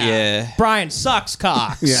Fuck yeah. Yeah. Brian sucks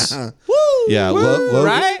cocks. Yeah. Woo. Yeah. Woo,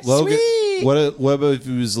 right? Logan. Sweet. What about if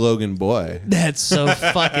he was Logan Boy? That's so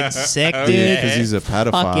fucking sick, dude. Because he's a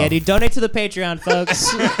pedophile. Fuck yeah, dude. Donate to the Patreon,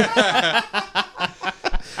 folks.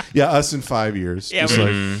 Yeah, us in 5 years. Yeah, Just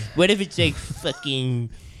like, What if it's like fucking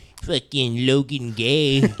Logan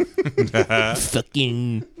Gay?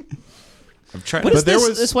 fucking I'm trying. What is But there this?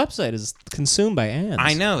 was- This website is consumed by ants.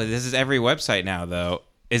 I know this is every website now, though.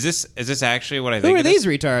 Is this actually what I Who think? are it these is?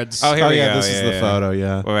 retards? Oh, here we yeah, go. this is the photo.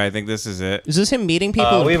 Yeah. Well, I think this is it. Is this him meeting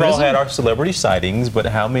people in We've prison? all had our celebrity sightings, but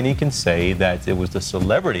how many can say that it was the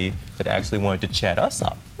celebrity that actually wanted to chat us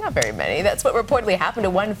up? Not very many. That's what reportedly happened to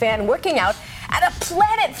one fan working out at a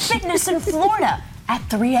Planet Fitness in Florida at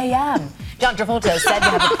 3 a.m. John Travolta is said to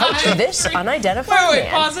have approached this unidentified Wait,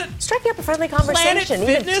 man, pause it. striking up a friendly Planet conversation.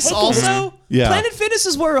 even Fitness taking also? Yeah. Planet Fitness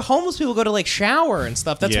is where homeless people go to like shower and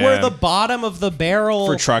stuff. That's Yeah. where the bottom of the barrel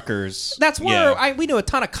For truckers. That's where Yeah. we knew a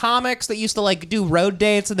ton of comics that used to like do road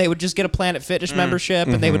dates and they would just get a Planet Fitness membership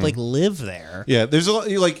and they would like live there. Yeah, there's a lot,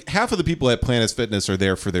 like half of the people at Planet Fitness are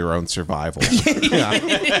there for their own survival.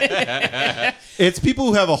 Yeah. It's people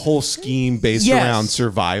who have a whole scheme based Yes. around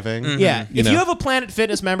surviving. Yeah, if know? you have a Planet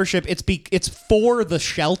Fitness membership, it's for the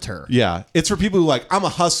shelter. Yeah, it's for people who like I'm a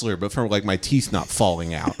hustler, but for like my teeth not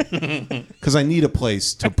falling out because I need a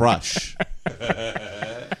place to brush.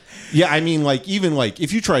 Yeah, I mean, like even like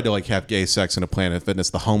if you tried to like have gay sex in a Planet Fitness,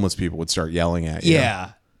 the homeless people would start yelling at you.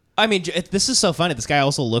 Yeah. I mean, this is so funny. This guy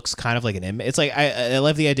also looks kind of like an inmate. It's like I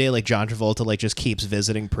love the idea like John Travolta like just keeps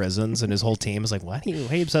visiting prisons and his whole team is like, why are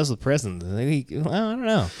you obsessed with prisons? Well, I don't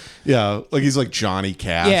know. Yeah, like he's like Johnny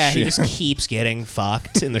Cash. Yeah, he just keeps getting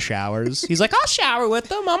fucked in the showers. He's like, I'll shower with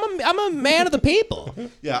them. I'm a man of the people.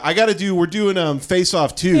 Yeah, I got to do. We're doing Face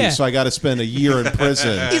Off 2, Yeah. so I got to spend a year in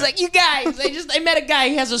prison. He's like, you guys, I met a guy.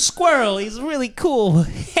 He has a squirrel. He's really cool.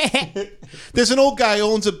 There's an old guy who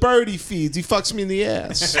owns a bird he feeds. He fucks me in the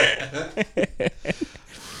ass.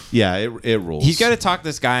 Yeah, it rules. He's got to talk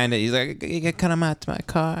this guy into. He's like, you gotta come out to my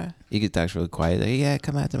car. He gets talks really quiet. Like, yeah,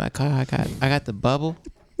 come out to my car. I got the bubble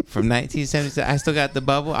from 1977. I still got the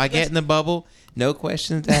bubble. I get in the bubble. No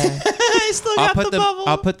questions asked. I still got the bubble.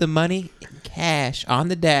 I'll put the money in cash on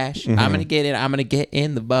the dash. Mm-hmm. I'm gonna get in. I'm gonna get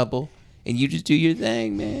in the bubble, and you just do your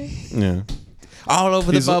thing, man. Yeah. All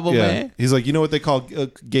over the bubble, man. He's like, you know what they call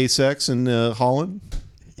gay sex in Holland?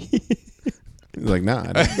 He's like, nah.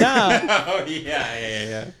 I don't. Oh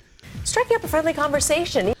yeah. striking up a friendly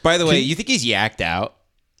conversation. By the way, you think he's yacked out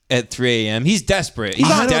at 3 a.m.? He's desperate. He's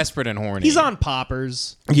desperate and horny. He's on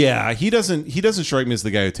poppers. Yeah, he doesn't strike me as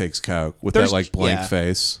the guy who takes coke with There's- that like blank yeah.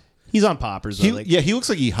 face. He's on poppers. Though, He looks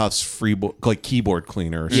like he huffs like keyboard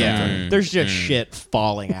cleaner or something. yeah. There's just shit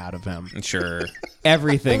falling out of him. Sure.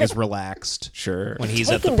 Everything is relaxed. Sure. When he's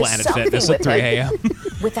at the Taking the Planet selfie Fitness with at 3 him. a.m.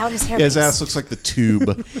 Without his hair. His ass looks like the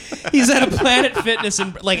tube. He's at a Planet Fitness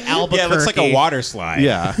in like Albuquerque. Yeah, it looks like a water slide.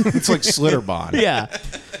 Yeah, it's like Slitterbond. Yeah.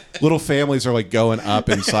 Little families are like going up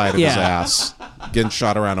inside of his Yeah. ass, getting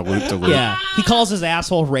shot around a loop to loop. Yeah. He calls his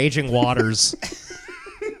asshole Raging Waters.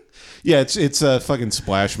 Yeah, it's a fucking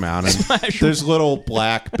Splash Mountain. There's little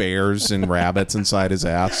black bears and rabbits inside his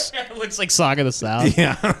ass. It looks like Song of the South.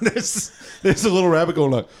 Yeah, there's a little rabbit going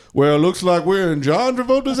like, well, it looks like we're in John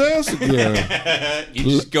Travolta's ass again. You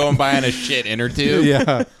just going by on a shit inner tube.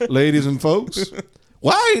 Yeah, ladies and folks.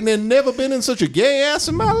 Why ain't there never been in such a gay ass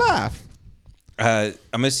in my life? I'm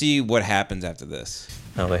gonna see what happens after this.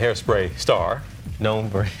 Now, the Hairspray star, known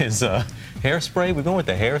for his hairspray. We're going with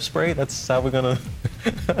the hairspray. That's how we're going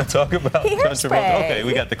to talk about John Hairspray. Travolta. Okay,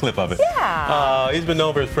 we got the clip of it. Yeah. He's been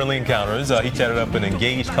known for his friendly encounters. He chatted up an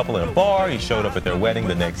engaged couple in a bar. He showed up at their wedding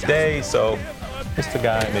the next day. So, just a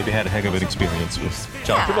guy maybe had a heck of an experience with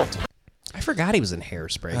John Travolta. I forgot he was in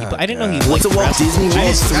Hairspray. I didn't know he What's a Walt Disney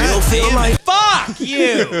World thrill feel like? Fuck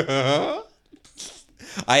you!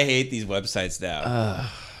 I hate these websites now.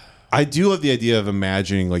 I do love the idea of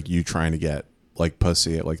imagining like you trying to get like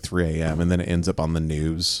pussy at like 3 a.m. and then it ends up on the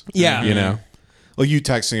news. Yeah. You know? Like you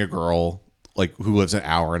texting a girl like who lives an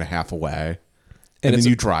hour and a half away. And then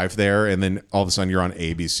you drive there and then all of a sudden you're on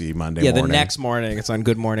ABC Monday morning. the next morning it's on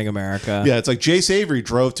Good Morning America. Yeah, it's like Jace Avery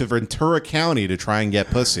drove to Ventura County to try and get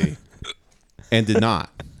pussy and did not.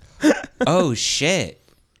 Oh shit!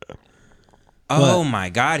 Oh my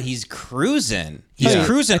god, he's cruising. He's Yeah.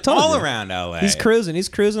 cruising I told all you. around LA. He's cruising. He's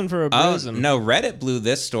cruising for a Oh bruising. no! Reddit blew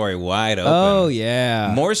this story wide open. Oh,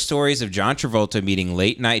 yeah. More stories of John Travolta meeting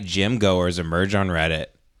late night gym goers emerge on Reddit.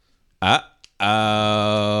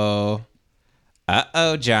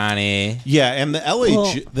 Johnny. Yeah, and the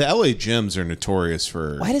LA gyms are notorious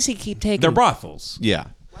for Why does he keep taking? They're brothels. yeah.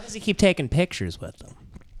 Why does he keep taking pictures with them?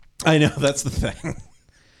 I know, that's the thing.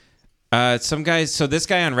 Some guys. So this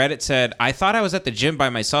guy on Reddit said, "I thought I was at the gym by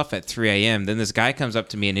myself at 3 a.m. Then this guy comes up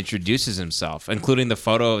to me and introduces himself, including the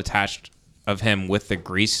photo attached of him with the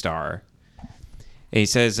grease star. And he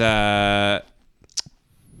says,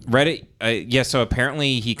 Reddit. Yeah. So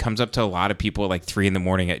apparently he comes up to a lot of people at like 3 a.m.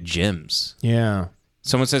 at gyms. Yeah.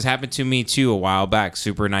 Someone says happened to me too a while back.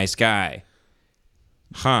 Super nice guy.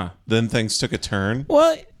 Then things took a turn.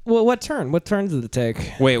 What? Well, what turn? What turn did it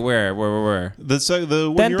take? Wait, where?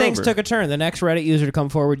 The Then things took a turn. The next Reddit user to come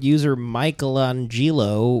forward, user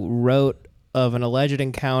Michelangelo, wrote of an alleged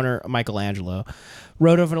encounter that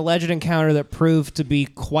proved to be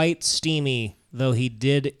quite steamy, though he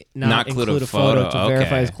did not include a photo to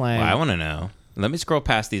verify his claim. Well, I want to know. Let me scroll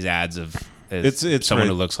past these ads of It's someone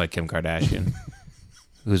right. who looks like Kim Kardashian,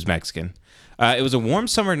 who's Mexican. It was a warm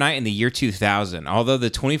summer night in the year 2000. Although the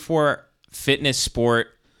 24 fitness sport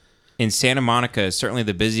in Santa Monica is certainly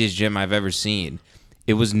the busiest gym I've ever seen,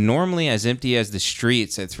 it was normally as empty as the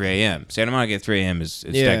streets at 3 a.m. Santa Monica at 3 a.m. is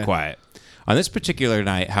dead quiet. On this particular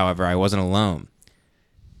night, however, I wasn't alone.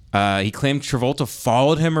 He claimed Travolta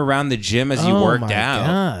followed him around the gym as he worked out.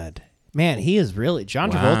 God. Man, he is really...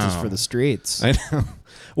 John Travolta's for the streets. I know.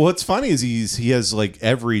 Well, what's funny is he has like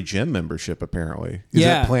every gym membership apparently. He's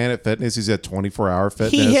at Planet Fitness. He's at 24-hour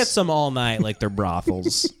Fitness. He hits them all night like they're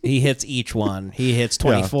brothels. He hits each one. He hits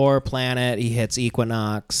 24 Planet. He hits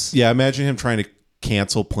Equinox. Yeah, imagine him trying to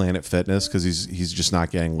cancel Planet Fitness because he's just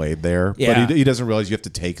not getting laid there. Yeah. But he doesn't realize you have to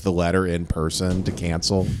take the letter in person to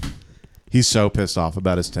cancel. He's so pissed off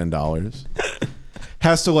about his $10.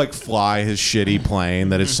 Has to like fly his shitty plane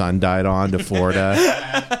that his son died on to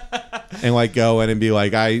Florida. And like go in and be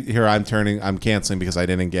like, I'm canceling because I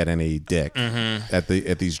didn't get any dick at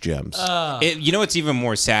these gyms. You know what's even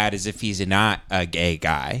more sad is if he's not a gay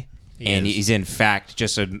guy he's in fact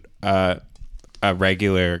just a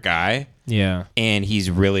regular guy. Yeah. And he's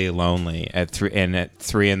really lonely at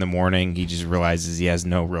 3 in the morning. He just realizes he has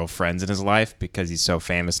no real friends in his life because he's so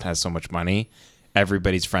famous and has so much money.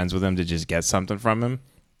 Everybody's friends with him to just get something from him,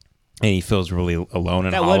 and he feels really alone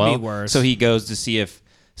and hollow. That would be worse. So he goes to see if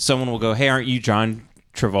someone will go, "Hey, aren't you John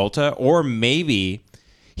Travolta?" Or maybe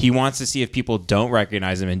he wants to see if people don't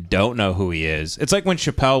recognize him and don't know who he is. It's like when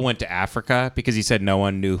Chappelle went to Africa because he said no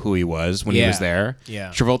one knew who he was when he was there. Yeah.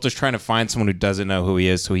 Travolta's trying to find someone who doesn't know who he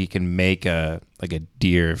is so he can make a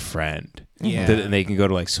dear friend. Yeah. And they can go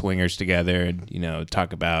to like swingers together and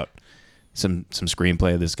talk about some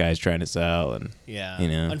screenplay this guy's trying to sell and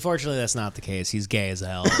Unfortunately, that's not the case. He's gay as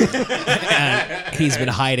hell. And he's been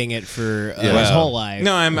hiding it for his whole life.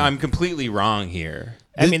 No, I'm completely wrong here.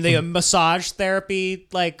 I mean, the massage therapy,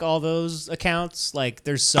 like all those accounts, like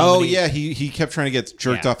there's so many. Yeah, he kept trying to get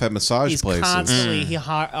jerked off at massage He's places. constantly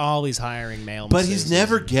always hiring male But masseuses. he's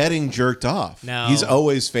never getting jerked off. No. He's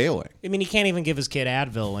always failing. I mean, he can't even give his kid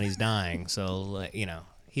Advil when he's dying. So,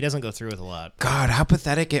 he doesn't go through with a lot. God, how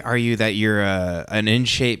pathetic are you that you're an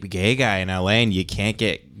in-shape gay guy in LA and you can't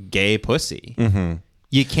get gay pussy? Mm-hmm.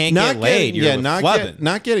 You can't get laid.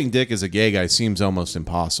 Not getting dick as a gay guy seems almost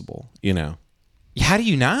impossible. How do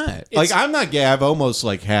you not? I'm not gay. I've almost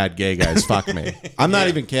had gay guys fuck me. I'm not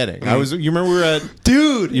even kidding. You remember we were at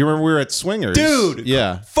You remember we were at Swingers, dude?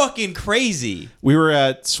 Yeah, fucking crazy. We were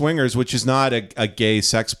at Swingers, which is not a gay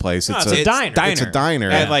sex place. It's a diner. It's a diner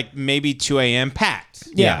at maybe 2 a.m. packed.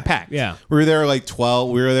 Yeah, packed. Yeah, we were there 12.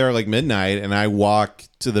 We were there midnight, and I walk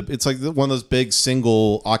to it's like one of those big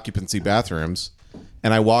single occupancy bathrooms,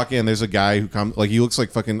 and I walk in. There's a guy who comes he looks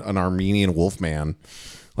like fucking an Armenian wolfman.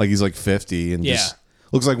 He's 50 and just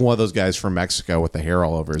looks like one of those guys from Mexico with the hair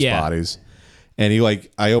all over his bodies. And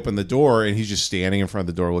I open the door and he's just standing in front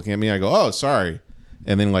of the door looking at me. I go, "Oh, sorry."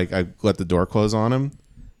 And then I let the door close on him.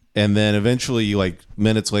 And then eventually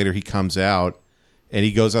minutes later he comes out and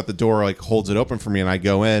he goes out the door, holds it open for me, and I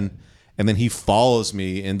go in, and then he follows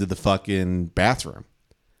me into the fucking bathroom.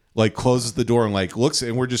 Closes the door and looks,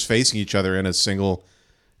 and we're just facing each other in a single,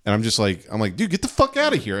 and I'm just I'm like, "Dude, get the fuck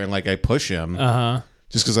out of here." And I push him.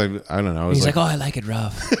 Just because I don't know. He's like, "Oh, I like it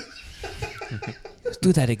rough." Let's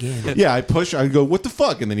do that again. Yeah, I go, "What the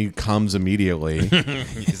fuck?" And then he comes immediately.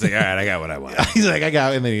 He's like, "All right, I got what I want." He's like, "I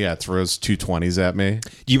got," and then throws 220s at me.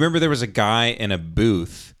 Do you remember there was a guy in a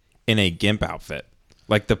booth in a GIMP outfit?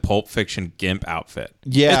 The Pulp Fiction GIMP outfit.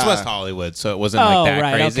 Yeah. It's West Hollywood, so it wasn't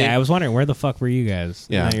that crazy. Okay. I was wondering, where the fuck were you guys?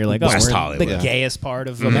 Yeah. And you're like, West we're Hollywood. the gayest part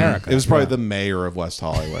of America. It was probably the mayor of West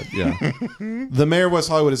Hollywood. Yeah. The mayor of West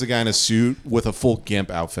Hollywood is a guy in a suit with a full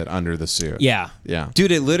GIMP outfit under the suit. Yeah. Yeah.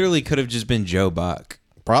 Dude, it literally could have just been Joe Buck.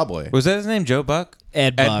 Probably. Was that his name, Joe Buck?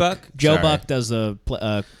 Ed Buck. Joe Sorry. Buck does a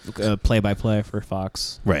play-by-play for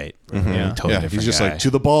Fox. Right. Yeah. Totally different He's just guy. to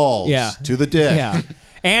the balls. Yeah. To the dick. Yeah.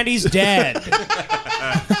 And he's dead.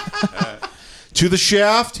 To the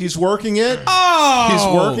shaft. He's working it. Oh!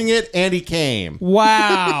 He's working it, and he came.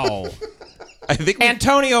 Wow. I think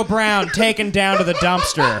Antonio Brown taken down to the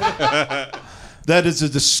dumpster. That is a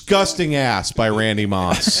disgusting ass by Randy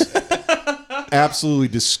Moss. Absolutely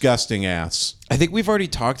disgusting ass. I think we've already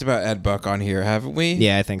talked about Ed Buck on here, haven't we?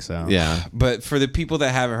 Yeah, I think so. Yeah. But for the people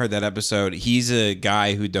that haven't heard that episode, he's a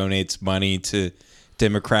guy who donates money to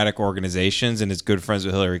Democratic organizations and is good friends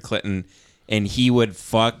with Hillary Clinton. And he would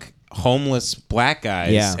fuck homeless black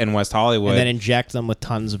guys in West Hollywood. And then inject them with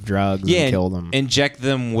tons of drugs and kill them. Inject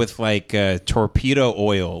them with like torpedo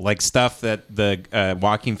oil, like stuff that the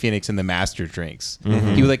Joaquin Phoenix in The Master drinks.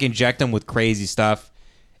 Mm-hmm. He would like inject them with crazy stuff.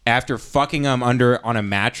 After fucking them on a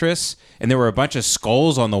mattress, and there were a bunch of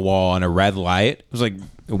skulls on the wall and a red light. It was like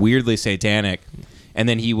weirdly satanic. And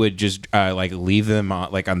then he would just like leave them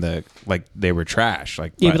on like they were trash.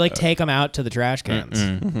 Like He would like take them out to the trash cans.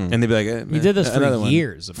 and they'd be like, He did this another for one.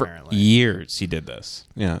 years, For apparently. years he did this.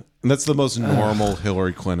 Yeah. And that's the most normal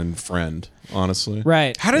Hillary Clinton friend, honestly.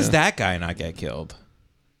 Right. How does that guy not get killed?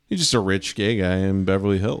 He's just a rich gay guy in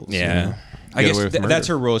Beverly Hills. you know? I Get guess away with that's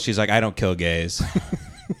murder. her rule. She's like, I don't kill gays.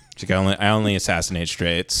 She's like, I only assassinate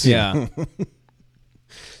straights. Yeah.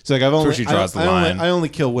 It's like I've only she draws the line. I only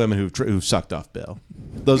kill women who've sucked off Bill.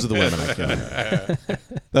 Those are the women I kill.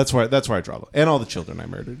 That's where I draw the and all the children I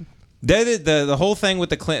murdered. The whole thing with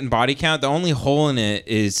the Clinton body count, the only hole in it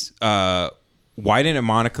is why didn't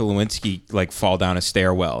Monica Lewinsky like fall down a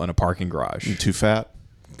stairwell in a parking garage? Too fat.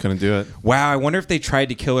 Couldn't do it. Wow, I wonder if they tried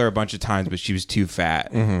to kill her a bunch of times, but she was too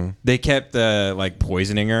fat. Mm-hmm. They kept like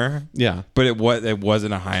poisoning her. Yeah. But it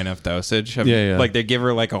wasn't a high enough dosage. Yeah. Like they give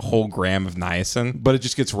her like a whole gram of niacin. But it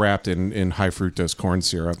just gets wrapped in high fructose corn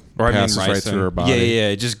syrup. Or I mean, passes right ricin. through her body. Yeah.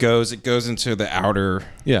 It just goes into the outer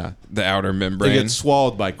membrane. It gets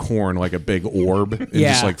swallowed by corn like a big orb. It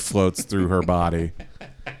just like floats through her body.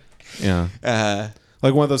 Yeah.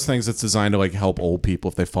 Like one of those things that's designed to like help old people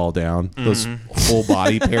if they fall down. Those full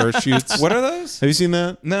body parachutes. What are those? Have you seen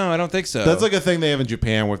that? No, I don't think so. That's like a thing they have in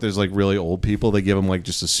Japan where if there's like really old people, they give them like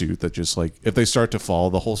just a suit that just like if they start to fall,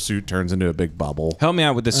 the whole suit turns into a big bubble. Help me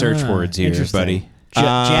out with the search words here, interesting. buddy.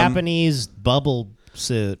 Japanese bubble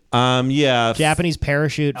suit. Yeah. Japanese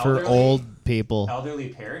parachute for old people. Elderly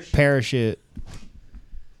parachute. Parachute.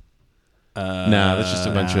 No, that's just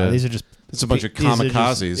a bunch of These are just. it's a bunch of these are just-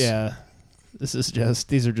 kamikazes. yeah.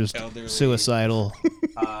 These are just suicidal.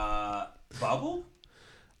 Bubble?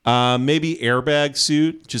 Maybe airbag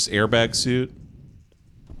suit, just airbag suit.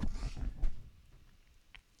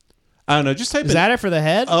 I don't know. Just type Is that it for the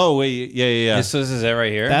head? Oh wait, yeah. This is it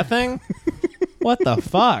right here. That thing? What the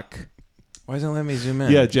fuck? Why doesn't it let me zoom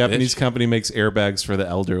in? Yeah, Japanese bitch? company makes airbags for the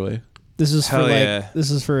elderly. This is Hell for like yeah.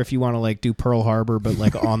 this is for if you want to like do Pearl Harbor but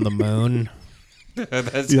like on the moon.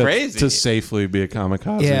 That's Yeah, crazy. to safely be a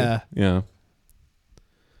kamikaze. Yeah.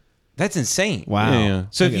 That's insane. Wow. Yeah.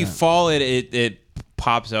 So if Look you at that. fall, it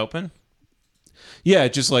pops open. Yeah,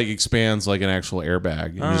 it just like expands like an actual airbag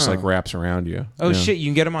and just like wraps around you. Oh yeah. shit! You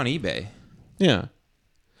can get them on eBay. Yeah.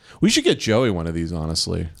 We should get Joey one of these,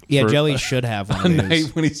 honestly. Yeah, For Joey should have one a of night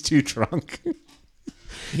these. when he's too drunk. He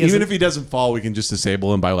Even hasn't- if he doesn't fall, we can just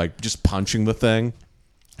disable him by like just punching the thing.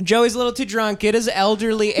 Joey's a little too drunk. Get his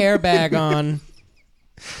elderly airbag on.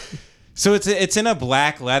 So it's in a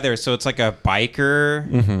black leather. So it's like a biker.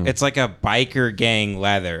 Mm-hmm. It's like a biker gang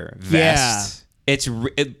leather vest.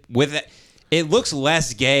 It looks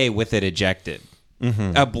less gay with it ejected.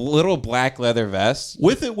 Mm-hmm. A little black leather vest.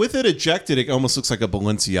 With it ejected, it almost looks like a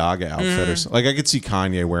Balenciaga outfit or something. Like I could see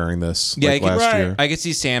Kanye wearing this like last year. I could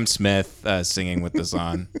see Sam Smith singing with this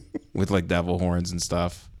on, with like devil horns and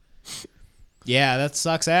stuff. Yeah, that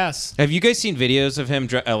sucks ass. Have you guys seen videos of him?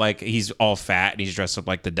 Like he's all fat and he's dressed up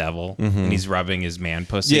like the devil and he's rubbing his man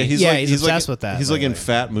pussy. Yeah, he's obsessed with that He's like in lately.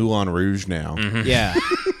 fat Moulin Rouge now. Yeah.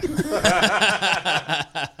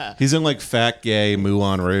 He's in like fat gay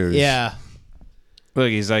Moulin Rouge. Yeah. Look,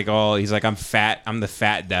 he's like I'm fat. I'm the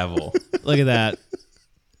fat devil. Look at that.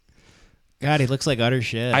 God, he looks like utter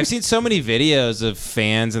shit. I've seen so many videos of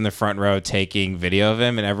fans in the front row taking video of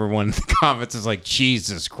him, and everyone in the comments is like,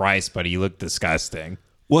 "Jesus Christ, buddy, you look disgusting."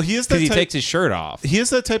 Well, he is that Because he type, takes his shirt off. he is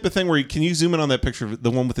that type of thing where can you zoom in on that picture, the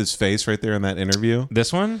one with his face right there in that interview?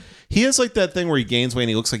 This one? He has like that thing where he gains weight and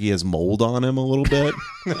he looks like he has mold on him a little bit.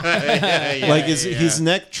 Like his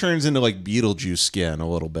neck turns into like Beetlejuice skin a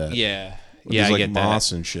little bit. Yeah. There's, Yeah, I like get moss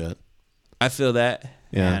that. and shit. I feel that.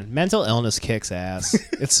 Yeah. Man, mental illness kicks ass.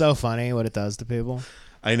 It's so funny what it does to people.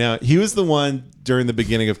 I know. He was the one during the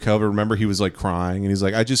beginning of COVID. Remember, he was like crying and he's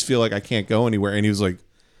like, I just feel like I can't go anywhere. And he was like,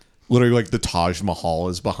 literally like the Taj Mahal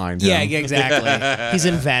is behind him. Yeah, exactly. He's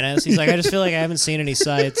in Venice. He's like, I just feel like I haven't seen any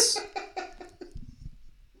sights.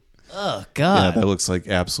 Oh, Yeah, God. that looks like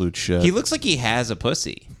absolute shit. He looks like he has a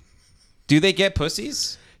pussy. Do they get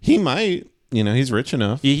pussies? He might. You know, he's rich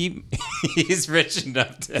enough. He's rich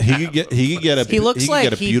enough to. He could get a. He looks could like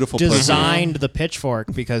get a he beautiful designed the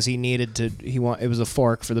pitchfork because he needed to. It was a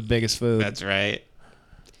fork for the biggest food. That's right.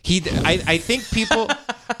 I think people.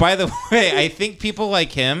 By the way, I think people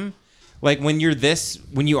like him. Like when you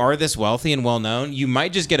are this wealthy and well known, you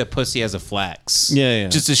might just get a pussy as a flex. Yeah.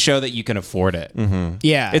 Just to show that you can afford it. Mm-hmm.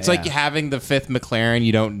 Yeah, It's like having the 5th McLaren.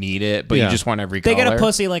 You don't need it, but you just want every They color. get a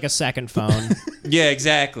pussy like a second phone. Yeah,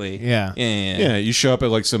 exactly. Yeah. Yeah, you show up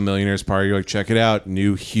at like some millionaire's party. You're like, check it out,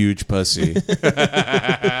 new huge pussy.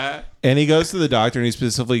 And he goes to the doctor and he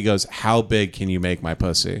specifically goes, "How big can you make my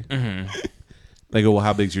pussy?" Mm-hmm. They go, "Well,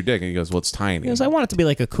 how big's your dick?" And he goes, "Well, it's tiny." He goes, I want it to be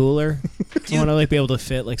like a cooler. I want to like be able to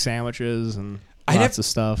fit like sandwiches and lots of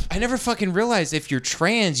stuff. I never fucking realized if you're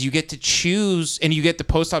trans, you get to choose, and you get the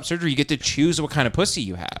post-op surgery, you get to choose what kind of pussy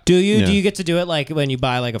you have. Do you? Yeah. Do you get to do it like when you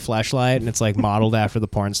buy like a fleshlight and it's like modeled after the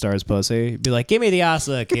porn star's pussy? Be like, give me the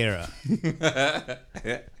Asa Akira.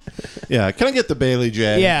 Yeah, can I get the Bailey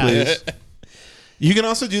J, Yeah. please? You can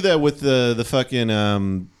also do that with the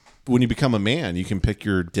fucking when you become a man, you can pick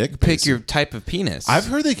your dick. Pick your type of penis. I've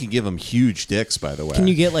heard they can give them huge dicks, by the way. Can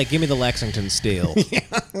you get like, give me the Lexington steel?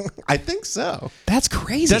 I think so. That's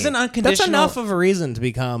crazy. Doesn't That's unconditional- enough of a reason to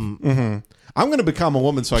become. I'm going to become a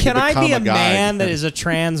woman so I can Can I become be a a guy. man that is a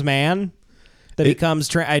trans man that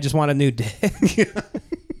becomes? I just want a new dick.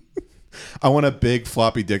 I want a big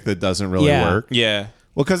floppy dick that doesn't really Yeah. work. yeah.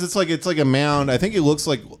 Well, because it's like a mound. I think it looks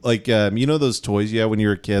like you know those toys you had when you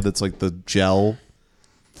were a kid. That's like the gel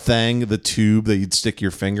thing, the tube that you'd stick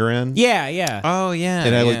your finger in. Yeah. Oh yeah.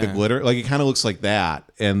 And I like the glitter. Like it kind of looks like that.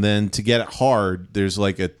 And then to get it hard, there's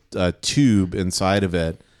like a tube inside of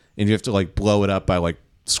it, and you have to like blow it up by like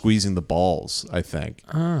squeezing the balls. I think.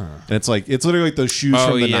 And it's literally like those shoes Oh,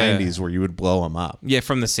 from the yeah. '90s where you would blow them up. Yeah,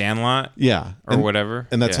 from the Sandlot. Yeah, Or whatever.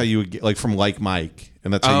 And that's Yeah. how you would get like from Like Mike,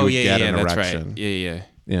 and that's how you would get an that's erection. right. Yeah.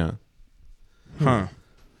 Yeah. Huh.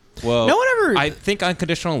 Well, No one ever- I think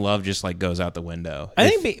unconditional love just like goes out the window. I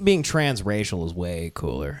think being transracial is way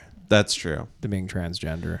cooler That's true. than being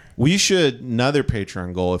transgender. We should, another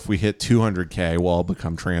Patreon goal, if we hit 200K, we'll all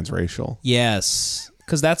become transracial. Yes,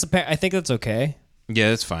 because I think that's okay. Yeah,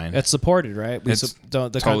 that's fine. That's supported, right? It's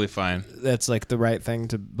totally fine. That's like the right thing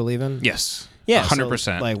to believe in. Yes. Yeah,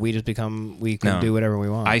 100%. Like we can do whatever we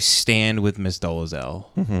want. I stand with Miss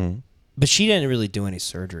Dolezal. But she didn't really do any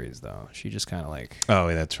surgeries though. She just kind of like Oh,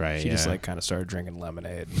 that's right. she yeah. just like kind of started drinking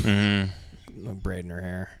lemonade, like braiding her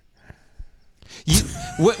hair.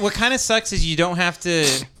 What kind of sucks is you don't have to.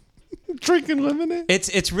 Drinking lemonade?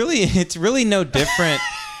 It's really no different.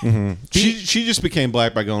 She just became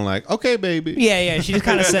black by going like, okay, baby. Yeah. She just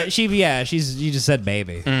kind of said you just said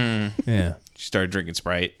baby. Yeah. She started drinking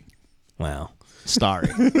Sprite. Wow. Sorry.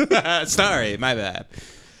 Sorry, my bad.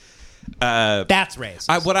 That's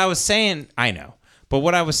racist. What I was saying, I know, but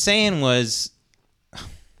what I was saying was,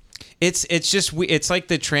 it's like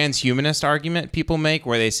the transhumanist argument people make,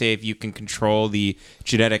 where they say if you can control the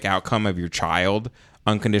genetic outcome of your child,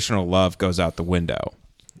 unconditional love goes out the window,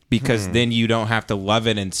 because then you don't have to love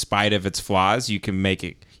it in spite of its flaws. You can make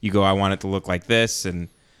it. You go, I want it to look like this, and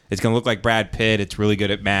it's gonna look like Brad Pitt. It's really good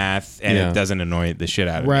at math, and Yeah. it doesn't annoy the shit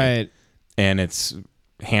out of me. right. And it's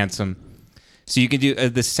handsome. So you can do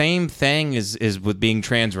the same thing is with being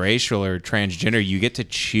transracial or transgender. You get to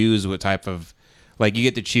choose what type of, like, you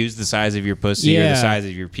get to choose the size of your pussy or the Yeah. size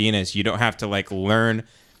of your penis. You don't have to like learn.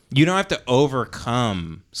 You don't have to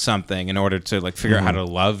overcome something in order to like figure out how to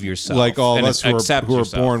love yourself. Like all of and us who accept are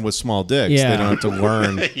yourself. born with small dicks. Yeah. They don't have to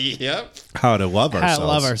learn Yep. how to love ourselves. How to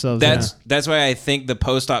love ourselves. That's why I think the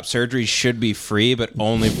post-op surgery should be free, but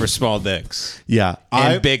only for small dicks Yeah.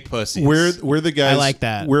 and big pussies. We're the guys. I like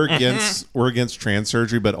that. We're against trans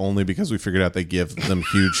surgery, but only because we figured out they give them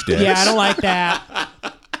huge dicks. Yeah, I don't like that.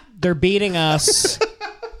 They're beating us.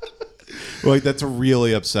 Like that's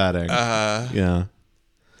really upsetting. Yeah.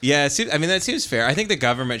 Yeah, that seems fair. I think the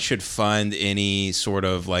government should fund any sort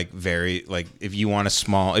of like very like if you want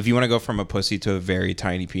to go from a pussy to a very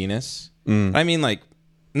tiny penis. I mean, like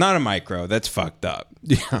not a micro. That's fucked up.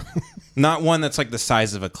 Yeah. Not one that's like the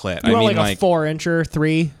size of a clit. You I want mean, like a 4-incher,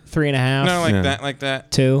 3.5. no, like Yeah. that, like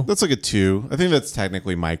that. 2. That's like a 2. I think that's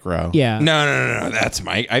technically micro. Yeah. No. That's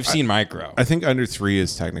I've seen micro. I think under 3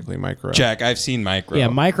 is technically micro. Jack, I've seen micro. Yeah,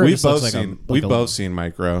 micro We've just looks both like seen. a We've both seen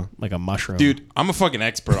micro. like a mushroom. Dude, I'm a fucking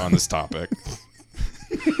expert on this topic.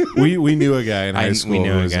 We knew a guy in high we school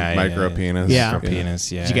knew who a was guy, micro yeah. penis. Yeah. Micro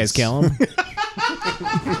penis. Yeah. Did you guys kill him?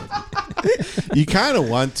 You kind of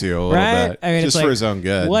want to a little Right? bit, I mean, just it's for like, his own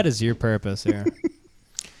good. What is your purpose here?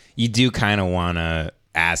 You do kind of want to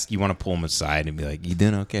ask. You want to pull him aside and be like, "You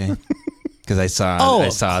doing okay?" Because I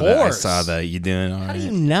saw the you doing all right. How do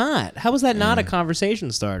you not? How was that not a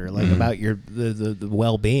conversation starter? Like about the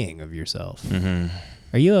well-being of yourself.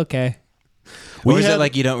 Are you okay? Or is it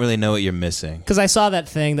like you don't really know what you're missing? Because I saw that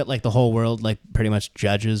thing that like the whole world like pretty much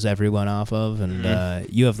judges everyone off of, and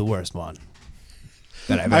you have the worst one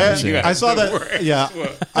that I've ever seen. I saw that. Yeah,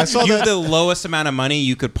 I saw You that. have the lowest amount of money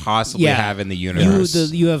you could possibly have in the universe.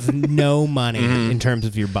 You have no money in terms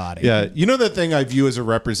of your body. Yeah, you know that thing I view as a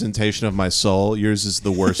representation of my soul. Yours is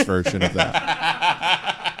the worst version of that.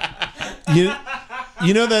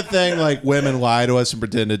 You know that thing like women lie to us and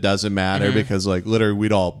pretend it doesn't matter because like literally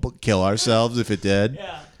we'd all kill ourselves if it did.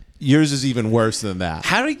 Yeah. Yours is even worse than that.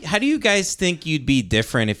 How do you guys think you'd be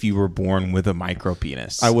different if you were born with a micro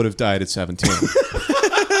penis? I would have died at 17.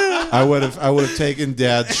 I would have taken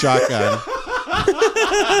Dad's shotgun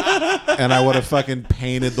and I would have fucking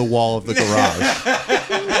painted the wall of the garage.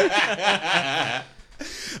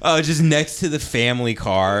 Oh, just next to the family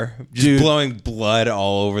car, just blowing blood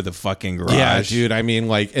all over the fucking garage. Yeah, dude. I mean,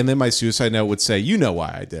 like, and then my suicide note would say, "You know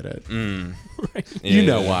why I did it. Right. You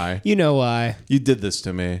know why. You know why. You did this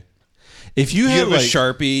to me." If you You had have like, a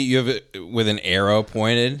Sharpie, you have it with an arrow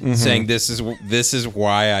pointed, saying this is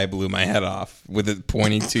why I blew my head off, with it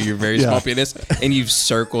pointing to your very small penis, and you've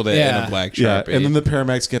circled it in a black Sharpie. and then the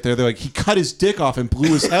paramedics get there, they're like, he cut his dick off and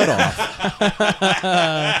blew his head off.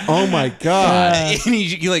 Oh my god! And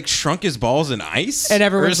you like shrunk his balls in ice, And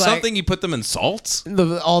everyone's or like- something. You put them in salt.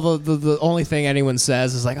 The only thing anyone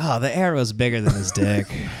says is like, oh, the arrow's bigger than his dick.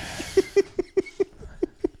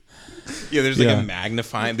 Yeah, there's like a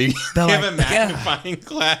magnifying. They They're have like, a magnifying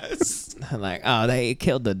glass. I'm like, oh, they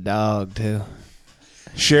killed the dog too.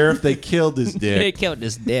 Sheriff, they killed his They dick. killed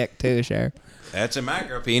his dick too, Sheriff. That's a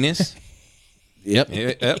micro penis. Yep.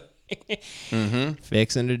 Yep.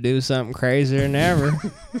 Fixing to do something crazier than ever.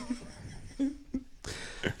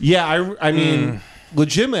 Yeah, I mean,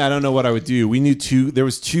 legitimately, I don't know what I would do. There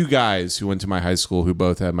was two guys who went to my high school who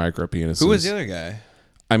both had micro penises. Who was the other guy?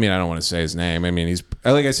 I mean, I don't want to say his name. I mean, he's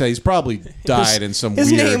like I said, he's probably died in some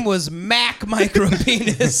His weird. name was Mac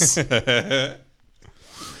Micropenis.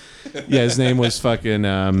 Yeah, his name was fucking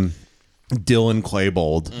Dylan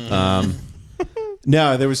Claybold.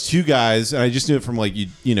 No, there was two guys, and I just knew it from like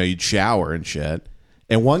you'd shower and shit.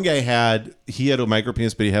 And one guy had a micro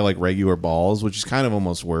penis, but he had like regular balls, which is kind of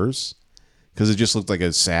almost worse because it just looked like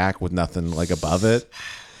a sack with nothing like above it.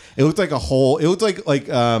 It looked like a hole. It looked like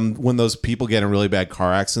when those people get in really bad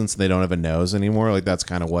car accidents and they don't have a nose anymore. Like that's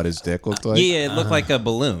kind of what his dick looked like. Yeah, it looked like a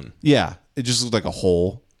balloon. Yeah, it just looked like a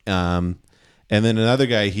hole. And then another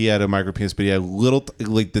guy, he had a micro penis, but he had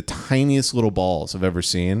like the tiniest little balls I've ever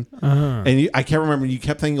seen. And I can't remember. You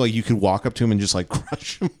kept thinking like you could walk up to him and just like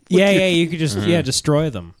crush him. You could just destroy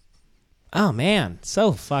them. Oh man,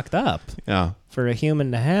 so fucked up Yeah, for a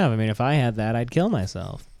human to have. I mean, if I had that, I'd kill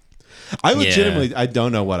myself. I legitimately, I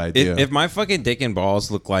don't know what I do. If my fucking dick and balls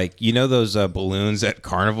look like, you know those balloons at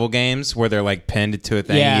carnival games where they're like pinned to a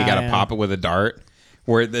thing and you got to pop it with a dart?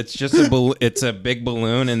 Where it's just it's a big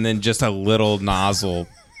balloon and then just a little nozzle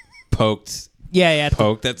poked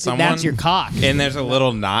at someone. That's your cock. And there's a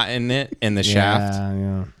little knot in it in the shaft.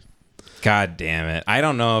 Yeah. God damn it. I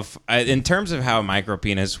don't know if, in terms of how a micro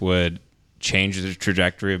penis would change the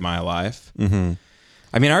trajectory of my life. Mm-hmm.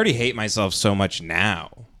 I mean, I already hate myself so much now.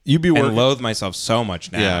 You'd be working, and loathe myself so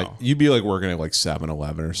much now. Yeah, you'd be like working at like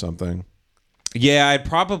 7-Eleven or something. Yeah, I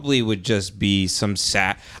probably would just be some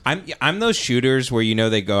I'm those shooters where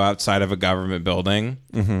they go outside of a government building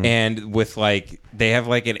and with like they have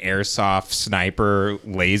like an airsoft sniper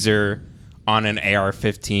laser on an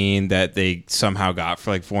AR-15 that they somehow got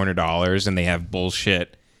for like $400 and they have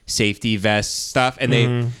bullshit safety vest stuff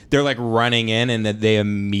and they're like running in and then they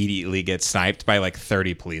immediately get sniped by like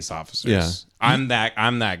 30 police officers. Yeah. I'm that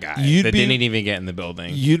guy that didn't even get in the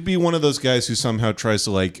building. You'd be one of those guys who somehow tries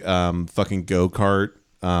to like fucking go-kart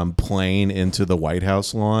plane into the White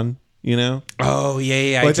House lawn, Oh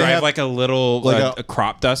yeah. Like I they drive have- like a little like a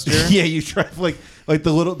crop duster. Yeah, you drive like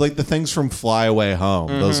the little like the things from Fly Away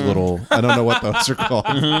Home. Those little, I don't know what those are called.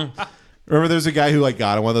 Remember, there's a guy who like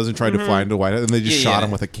got in one of those and tried to fly into White House, and they just shot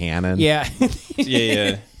him with a cannon. Yeah.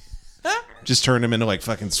 Yeah. Just turned him into like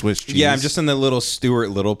fucking Swiss cheese. Yeah, I'm just in the little Stuart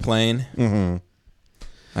Little plane. Mm-hmm.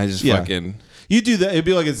 I just fucking... You do that. It'd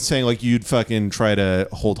be like it's saying like you'd fucking try to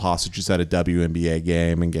hold hostages at a WNBA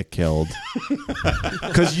game and get killed.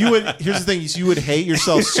 Because you would. Here's the thing: is you would hate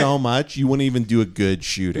yourself so much you wouldn't even do a good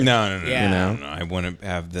shooting. No. Yeah. No. I wouldn't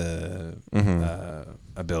have the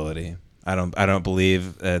ability. I don't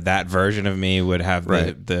believe that version of me would have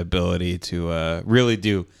the ability to really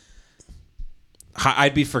do.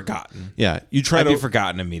 I'd be forgotten. Yeah, I'd be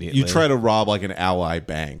forgotten immediately. You try to rob like an Ally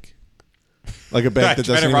bank. Like a bank that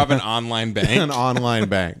Trying doesn't to rob even an online bank. an online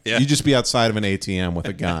bank. Yeah. You just be outside of an ATM with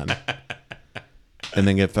a gun and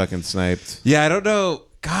then get fucking sniped. Yeah, I don't know.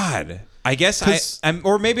 God, I guess 'Cause-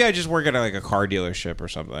 or maybe I just work at like a car dealership or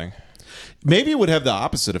something. Maybe it would have the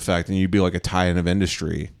opposite effect and you'd be like a tie-in of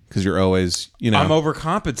industry because you're always, I'm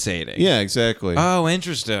overcompensating. Yeah, exactly. Oh,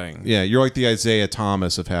 interesting. Yeah, you're like the Isaiah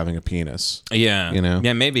Thomas of having a penis. Yeah. You know?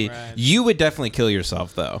 Yeah, maybe. Right. You would definitely kill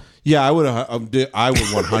yourself, though. Yeah, I would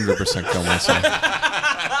 100% kill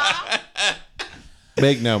myself.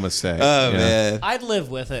 Make no mistake. Oh, man. I'd live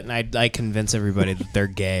with it, and I'd convince everybody that they're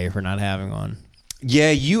gay for not having one.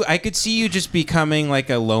 Yeah, I could see you just becoming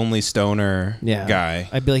like a lonely stoner guy.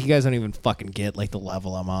 I'd be like, you guys don't even fucking get like the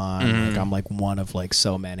level I'm on. Like I'm like one of like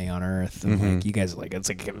so many on Earth, and like you guys like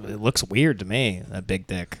it looks weird to me. That big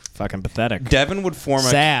dick, fucking pathetic. Devin would form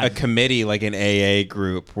a committee, like an AA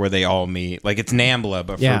group, where they all meet. Like it's NAMBLA,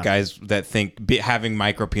 but for guys that think having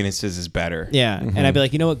micro penises is better. Yeah, and I'd be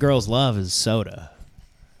like, you know what girls love is soda.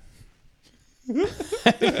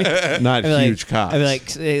 Not huge cocks. I'd be like,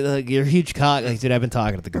 hey, look, you're a huge cock. Like, dude, I've been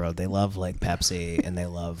talking to the girl. They love like Pepsi and they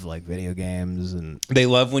love like video games and they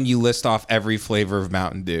love when you list off every flavor of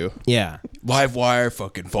Mountain Dew. Yeah, Live wire,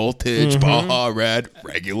 fucking voltage, Baja Red,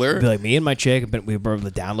 regular. Be like me and my chick. We were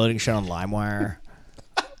downloading shit on LimeWire.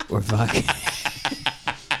 We're fucking.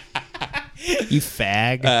 You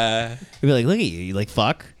fag. You'd be like, look at you. You like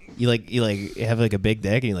fuck. You have like a big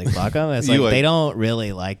dick and you like fuck them. It's like they don't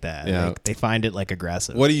really like that. Yeah. Like, they find it like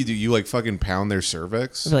aggressive. What do? You like fucking pound their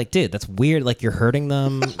cervix? I'd be like, dude, that's weird. Like you're hurting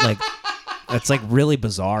them. Like that's like really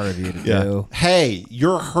bizarre of you to do. Hey,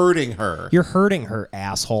 you're hurting her. You're hurting her,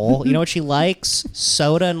 asshole. You know what she likes?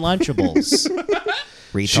 Soda and Lunchables.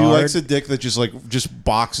 Retard. She likes a dick that just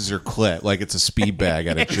boxes her clit like it's a speed bag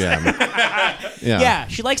at a gym. Yeah,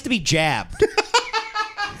 she likes to be jabbed.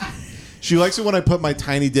 She likes it when I put my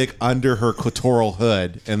tiny dick under her clitoral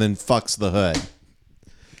hood and then fucks the hood.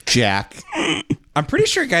 Jack. I'm pretty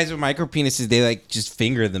sure guys with micro penises, they like just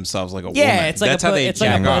finger themselves like a woman. Yeah, it's like that's how they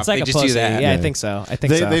jack off. It's like they a just pussy. do that. Yeah, I think so.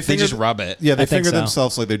 They just rub it. Yeah, they I think finger so.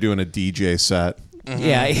 themselves like they're doing a DJ set.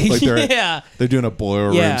 Yeah, Like they're doing a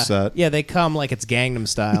boiler room set. Yeah, they come like it's Gangnam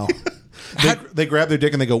Style. They grab their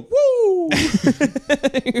dick and they go, woo!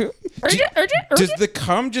 Does the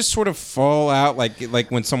cum just sort of fall out like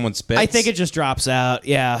when someone spits? I think it just drops out.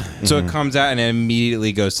 Yeah, So it comes out and it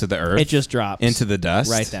immediately goes to the earth. it just drops into the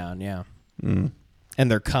dust. right down. Yeah, and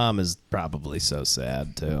their cum is probably so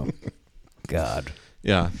sad too. God.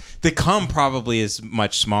 Yeah. The cum probably is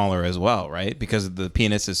much smaller as well, right? Because the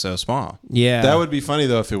penis is so small. Yeah, That would be funny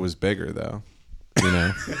though if it was bigger though. You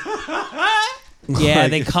know? yeah,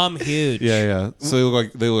 they come huge. Yeah. So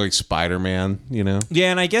they look like Spider-Man, you know? Yeah,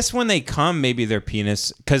 and I guess when they cum, maybe their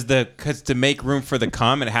penis, because to make room for the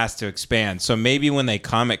cum, it has to expand. So maybe when they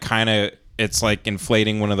cum, it's like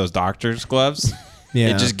inflating one of those doctor's gloves.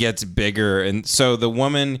 Yeah. It just gets bigger, and so the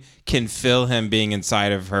woman can feel him being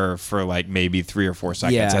inside of her for like maybe 3 or 4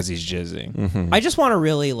 seconds Yeah. as he's jizzing. I just want to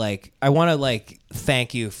really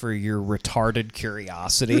thank you for your retarded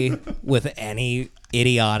curiosity with any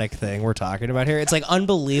idiotic thing we're talking about here. It's like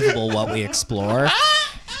unbelievable what we explore.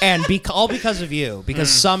 And all because of you, because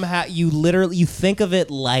somehow you think of it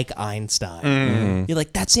like Einstein. You're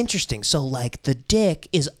like, that's interesting. So like the dick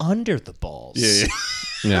is under the balls.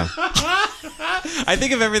 Yeah. I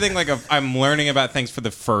think of everything like I'm learning about things for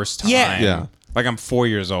the first time. Yeah. Like I'm 4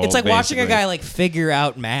 years old. It's like watching a basically. guy like figure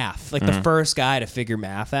out math, like the first guy to figure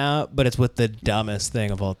math out, but it's with the dumbest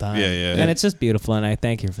thing of all time. Yeah. And it's just beautiful, and I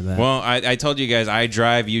thank you for that. Well, I told you guys, I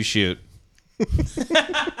drive, you shoot.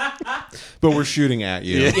 But we're shooting at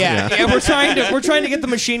you. yeah, we're trying to get the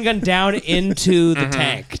machine gun down into the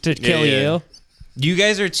tank to kill you. You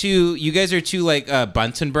guys are two like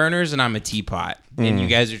Bunsen burners, and I'm a teapot, and you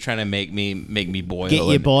guys are trying to make me boil, Get you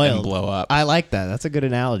and boiled. blow up. I like that. That's a good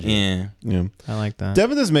analogy. Yeah. I like that.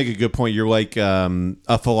 Devin does make a good point. You're like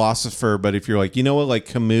a philosopher, but if you're like, you know what, like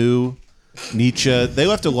Camus, Nietzsche, they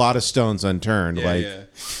left a lot of stones unturned.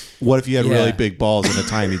 What if you had really big balls and a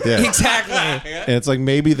tiny dick? Exactly. And it's like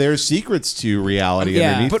maybe there's secrets to reality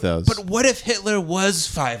underneath those. But what if Hitler was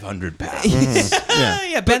 500 pounds?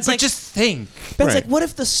 Yeah, Ben's but like, just think. Ben's like, what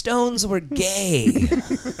if the Stones were gay?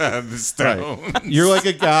 The stone. Right. You're like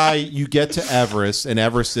a guy, you get to Everest, and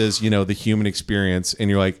Everest is, the human experience,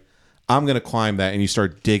 and you're like, I'm going to climb that, and you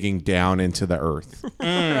start digging down into the earth.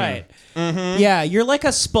 Right. Yeah, you're like a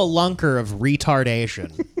spelunker of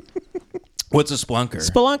retardation. What's a splunker?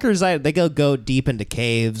 Spelunkers, they go deep into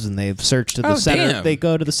caves and they've searched to the center. Damn. They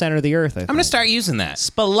go to the center of the earth. I'm gonna start using that.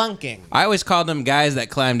 Spelunking. I always called them guys that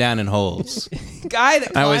climb down in holes. Guy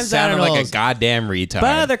that I always climbs down sounded in like holes. a goddamn retard.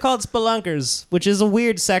 But they're called spelunkers, which is a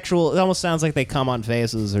weird sexual. It almost sounds like they come on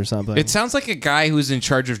faces or something. It sounds like a guy who's in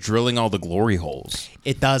charge of drilling all the glory holes.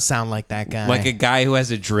 It does sound like that guy. Like a guy who has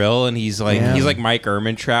a drill and he's like Mike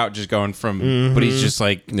Ehrmantraut, just going from, but he's just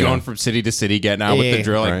like going from city to city, getting out with the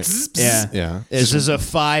drill. Like, Right. Yeah. This is a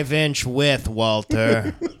 5-inch width,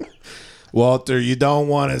 Walter. Walter, you don't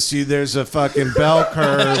want to see there's a fucking bell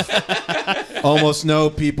curve. Almost no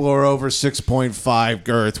people are over 6.5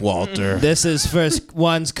 girth, Walter. This is first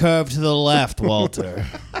one's curved to the left, Walter.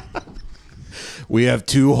 We have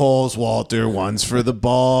 2 holes, Walter. One's for the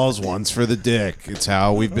balls, one's for the dick. It's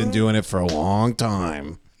how we've been doing it for a long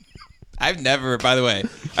time. I've never, by the way,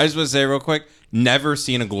 I just want to say real quick, never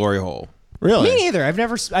seen a glory hole. Really? Me neither. I've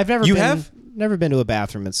never. You been, have? Never been to a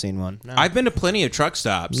bathroom and seen one. No. I've been to plenty of truck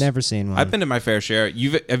stops. Never seen one. I've been to my fair share.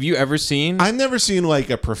 Have you ever seen? I've never seen like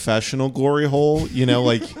a professional glory hole, you know,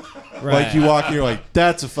 like like you walk and you're like,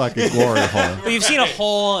 that's a fucking glory hole. But you've seen a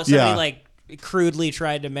hole somebody Yeah. like crudely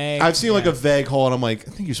tried to make. I've seen like a vague hole and I'm like,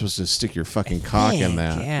 I think you're supposed to stick your fucking cock in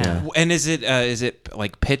that. yeah. And is it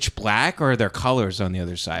like pitch black or are there colors on the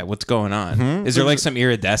other side? What's going on? Is there like some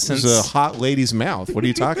iridescence? It's a hot lady's mouth. What are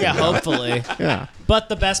you talking Yeah, about? hopefully. Yeah. But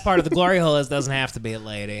the best part of the glory hole is it doesn't have to be a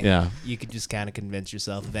lady. Yeah. You could just kind of convince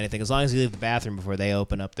yourself of anything as long as you leave the bathroom before they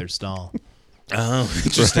open up their stall. Oh,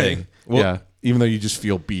 interesting. Right. Well, yeah. Even though you just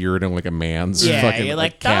feel beard and like a man's Yeah, fucking you're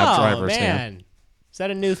like, cab oh, driver's man. hand. Is that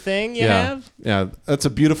a new thing you Yeah. have? Yeah. That's a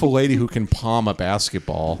beautiful lady who can palm a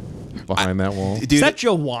basketball behind that wall. dude, Is that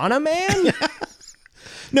Joanna, man?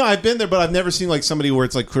 No, I've been there, but I've never seen like somebody where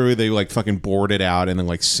it's like clearly they like fucking bored it out and then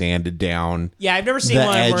like sanded down. Yeah, I've never seen The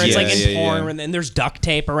one where it's like edges. in porn and there's duct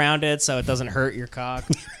tape around it so it doesn't hurt your cock.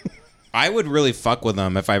 I would really fuck with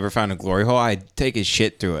them if I ever found a glory hole. I'd take his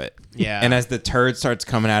shit through it. Yeah. And as the turd starts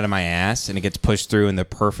coming out of my ass and it gets pushed through in the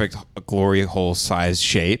perfect glory hole size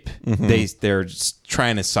shape, they're just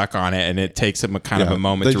trying to suck on it, and it takes them a kind of Yeah. a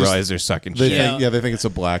moment They to just- realize they're sucking They shit. think, they think it's a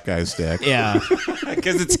black guy's dick. Yeah.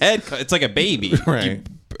 Because it's like a baby. Right.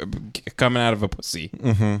 Coming out of a pussy.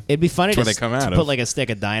 It'd be funny where to, they come out to of. put like a stick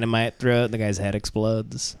of dynamite through it and the guy's head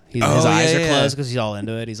explodes. His Oh, eyes yeah, are yeah. closed because he's all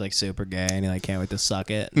into it. He's like super gay and he like can't wait to suck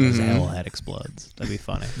it. And his whole head explodes. That'd be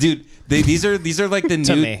funny. Dude, these are like the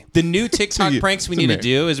me. new TikTok you. pranks we To need me. to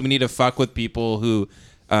do is we need to fuck with people who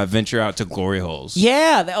venture out to glory holes.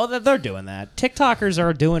 Yeah, they're doing that. TikTokers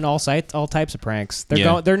are doing all types of pranks.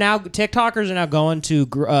 Yeah. TikTokers are now going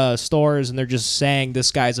to stores and they're just saying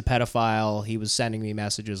this guy's a pedophile. He was sending me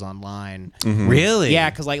messages online. Really? Yeah,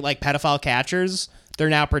 because like pedophile catchers, they're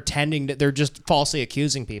now pretending that they're just falsely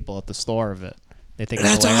accusing people at the store of it. They think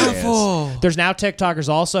it's That's hilarious. awful. There's now TikTokers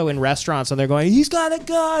also in restaurants and they're going, he's got a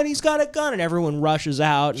gun, and everyone rushes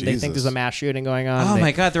out and they think Jesus. there's a mass shooting going on. Oh They-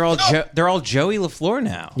 my god, they're all Joey LaFleur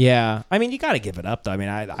now. Yeah, I mean, you got to give it up, though. I mean,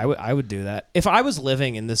 I would do that if I was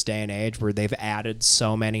living in this day and age where they've added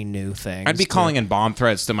so many new things. I'd be calling in bomb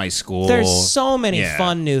threats to my school. There's so many Yeah.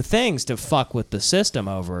 fun new things to fuck with the system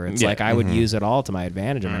over. It's Yeah. like I would use it all to my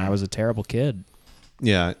advantage. I mean, I was a terrible kid.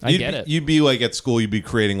 Yeah, I get it. You'd be like at school. You'd be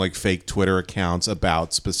creating like fake Twitter accounts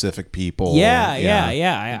about specific people. Yeah.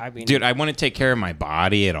 I mean, Dude, I wouldn't take care of my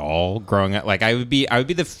body at all growing up. Like I would be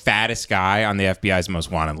the fattest guy on the FBI's most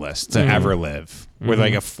wanted list to ever live. With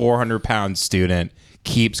like a 400-pound student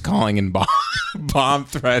keeps calling in bomb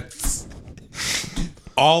threats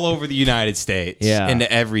all over the United States. Yeah.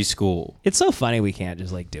 Into every school. it's so funny we can't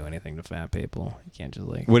just like do anything to fat people. You can't just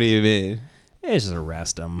like What do you mean? just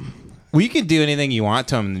arrest them, Well, you can do anything you want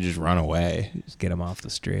to them and then just run away. just get them off the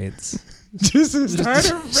streets, Just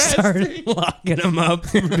start locking them up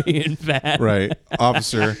for being fat. Right,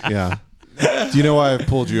 officer. Yeah. Do you know why I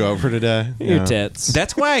pulled you over today? Your Yeah. tits.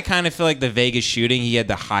 That's why I kind of feel like the Vegas shooting, he had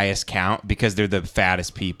the highest count because they're the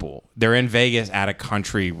fattest people. They're in Vegas at a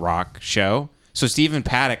country rock show. So Stephen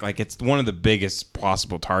Paddock, like it's one of the biggest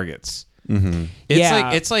possible targets. Mm-hmm.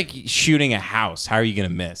 It's like shooting a house. How are you going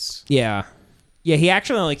to miss? Yeah. Yeah, he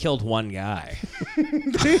actually only killed one guy.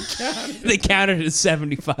 They counted as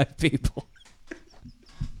 75 people.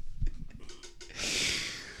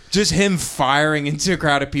 Just him firing into a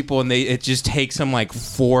crowd of people, and it just takes him like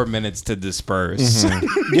 4 minutes to disperse.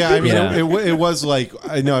 Yeah, I mean, Yeah. It was like,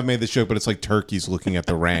 I know I've made this joke, but it's like turkeys looking at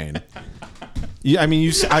the rain. Yeah, I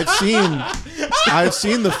mean, I've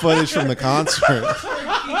seen the footage from the concert.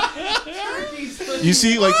 You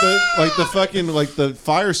see, like the fucking the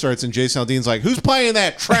fire starts and Jason Aldean's like, "Who's playing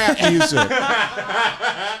that trap music?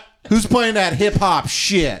 Who's playing that hip hop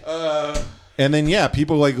shit?" And then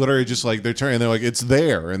people like literally just like they're turning, they're like it's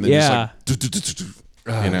there, and then just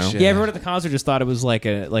like you know. shit. Yeah, everyone at the concert just thought it was like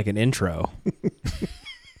an intro.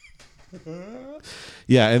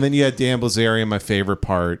 Yeah, and then you had Dan Bilzerian. My favorite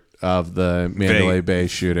part of the Mandalay Bay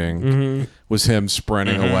shooting was him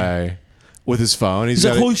sprinting away with his phone. He's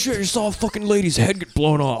got holy shit, you saw a fucking lady's head get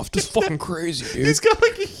blown off. This is fucking crazy, dude. he's got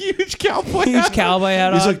like a huge cowboy Huge hat. cowboy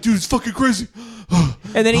hat He's on. like, dude, it's fucking crazy.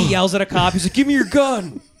 And then he yells at a cop. He's like, give me your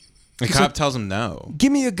gun. The cop tells him no.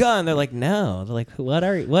 Give me a gun. They're like, no. They're like, what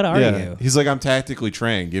are Yeah. you? He's like, I'm tactically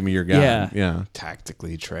trained. Give me your gun. Yeah. Yeah.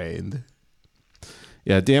 Tactically trained.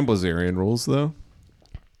 Yeah, Dan Bilzerian rules though.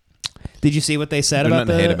 Did you see what they said There's about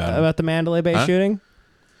nothing to hate about him. about the Mandalay Bay shooting?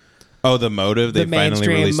 Oh, the motive. They The finally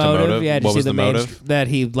mainstream released the motive. Yeah, did you What see was the motive? that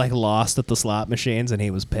he like lost at the slot machines and he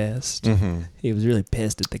was pissed. He was really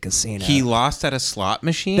pissed at the casino. He lost at a slot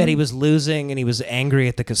machine. that he was losing and he was angry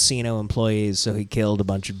at the casino employees, so he killed a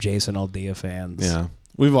bunch of Jason Aldeia fans. Yeah.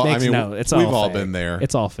 We've all. Makes I mean, no, it's we've all all fake. been there.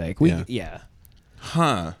 It's all fake. Yeah.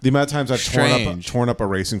 Huh. The amount of times I've Strange. torn up a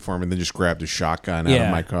racing form and then just grabbed a shotgun out Yeah.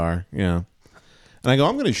 of my car. Yeah. And I go,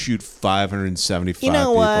 I'm going to shoot 575 You know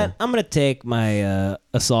people. what? I'm gonna take my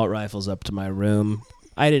assault rifles up to my room.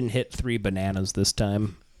 I didn't hit 3 bananas this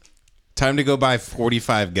time. Time to go buy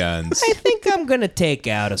 45 guns. I think I'm gonna take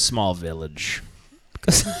out a small village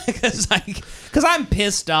because I'm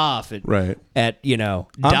pissed off at Right. at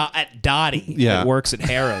at Dottie Yeah. that works at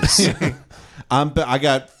Harrah's.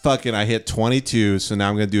 I hit 22, so now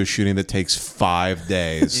I'm going to do a shooting that takes 5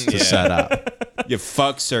 days to set up. You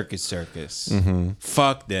fuck Circus.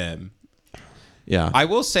 Fuck them. Yeah. I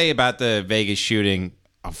will say about the Vegas shooting.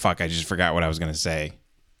 Oh fuck! I just forgot what I was gonna say.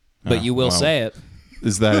 But you will well. say it.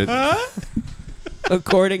 Is that it?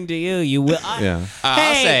 According to you, you will. Yeah.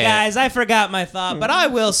 I'll Hey say it. guys, I forgot my thought, but I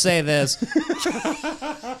will say this.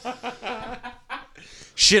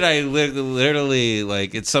 Shit! I literally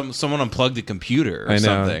like it's someone unplugged a computer or I know.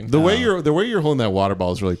 something. The way you're holding that water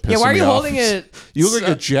ball is really pissing me off. Yeah, why are you holding it? You look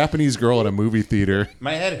like a Japanese girl at a movie theater.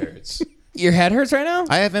 My head hurts. Your head hurts right now?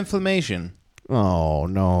 I have inflammation. Oh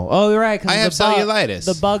no! Oh, you're right. 'Cause I have cellulitis.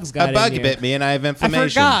 The bugs got a bug in you. bit me, and I have I inflammation.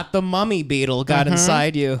 forgot the mummy beetle got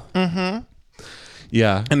inside you.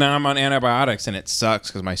 Yeah. And now I'm on antibiotics, and it sucks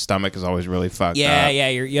because my stomach is always really fucked up. Yeah.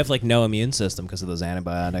 You have like no immune system because of those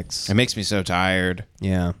antibiotics. It makes me so tired.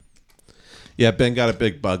 Yeah. Yeah, Ben got a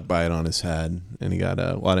big bug bite on his head, and he got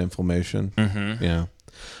a lot of inflammation. Mm-hmm. Yeah.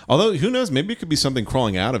 Although, who knows? Maybe it could be something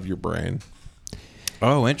crawling out of your brain.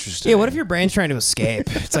 Oh, interesting. Yeah. What if your brain's trying to escape?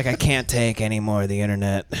 It's like I can't take any more of the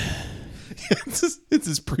internet. It's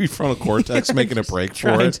his prefrontal cortex making a break for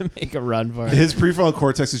Trying it. to make a run for it. His prefrontal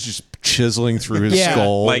cortex is just chiseling through his Yeah.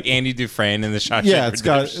 skull. like Andy Dufresne in the Shawshank yeah,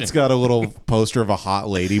 Redemption? it's got a little poster of a hot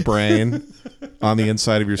lady brain on the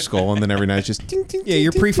inside of your skull, and then every night it's just ding, ding, Yeah,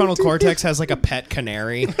 your prefrontal cortex has like a pet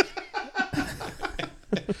canary.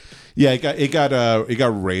 yeah. It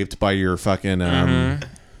got raped by your fucking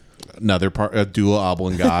another part, dula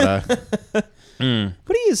oblongata. What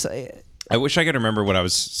do you say? I wish I could remember what I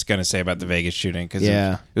was going to say about the Vegas shooting because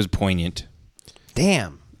Yeah. it was poignant.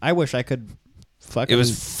 Damn. I wish I could fucking It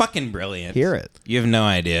was fucking brilliant. hear it. You have no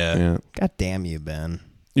idea. Yeah. God damn you, Ben.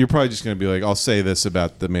 You're probably just going to be like, I'll say this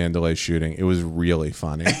about the Mandalay shooting. It was really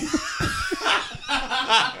funny.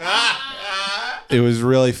 It was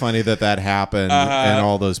really funny that happened and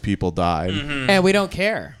all those people died. And we don't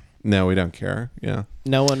care. No, we don't care. Yeah.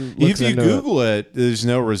 No one If looks you into Google it, there's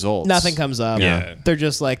no results. Nothing comes up. Yeah. They're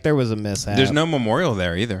just like, there was a mishap. There's no memorial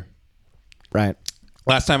there either. Right.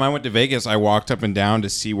 Last time I went to Vegas, I walked up and down to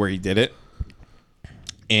see where he did it.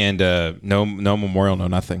 And no memorial, no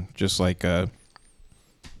nothing. Just like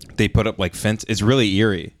they put up like fence. It's really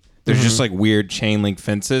eerie. There's just like weird chain link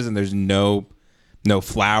fences and there's no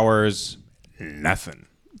flowers, nothing.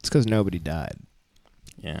 It's because nobody died.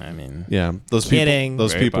 Yeah, I mean, Yeah. Those Kidding. people,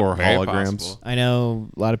 those Very people are very holograms. possible. I know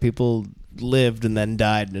a lot of people lived and then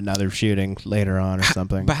died in another shooting later on or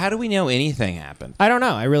something. But how do we know anything happened? I don't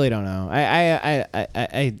know. I really don't know.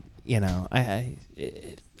 I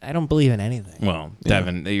don't believe in anything. Well,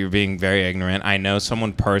 Devin, you're being very ignorant. I know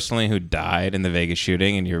someone personally who died in the Vegas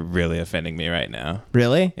shooting, and you're really offending me right now.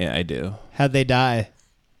 Really? Yeah, I do. How'd they die?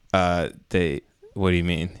 What do you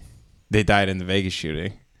mean? They died in the Vegas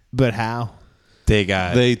shooting. But how?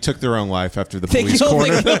 They took their own life after the police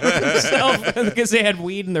cornered them. themselves because they had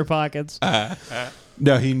weed in their pockets.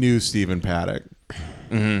 No, he knew Stephen Paddock.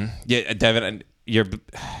 Yeah, Devin,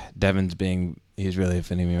 he's really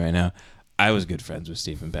offending me right now. I was good friends with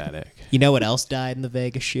Stephen Paddock. You know what else died in the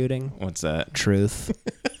Vegas shooting? What's that? Truth.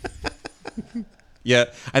 Yeah,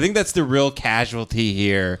 I think that's the real casualty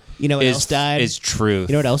here. You know what else died? Is truth.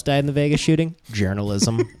 You know what else died in the Vegas shooting?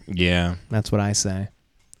 Journalism. Yeah. That's what I say.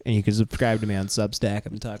 And you can subscribe to me on Substack.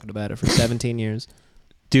 I've been talking about it for 17 years.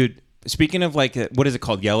 Dude, speaking of like, what is it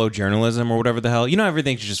called? Yellow journalism or whatever the hell. You know,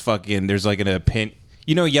 everything's just fucking, there's like an opinion.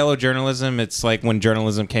 You know, yellow journalism, it's like when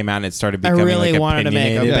journalism came out and it started becoming like I really wanted to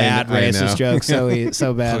make a opinionated. bad racist joke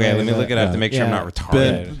so bad. Okay, let me look it up to make sure I'm not retarded.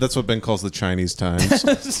 Ben, that's what Ben calls the Chinese Times.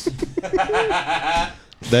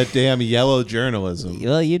 That damn yellow journalism.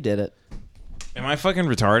 Well, you did it. Am I fucking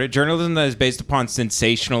retarded? Journalism that is based upon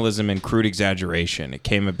sensationalism and crude exaggeration. It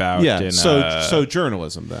came about in... So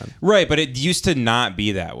journalism then. Right, but it used to not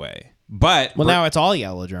be that way. But... Well, now it's all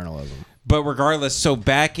yellow journalism. But regardless, so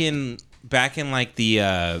back in like the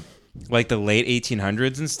late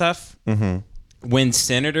 1800s and stuff, when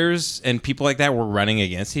senators and people like that were running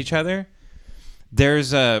against each other,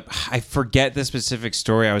 I forget the specific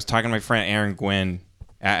story. I was talking to my friend Aaron Gwynn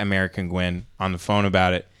at American Gwynn on the phone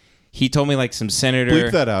about it. He told me like some senator.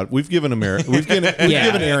 Bleep that out. We've given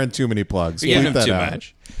given Aaron too many plugs. We gave him Bleep that too out.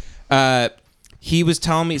 much. He was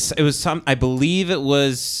telling me it was I believe it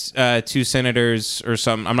was two senators or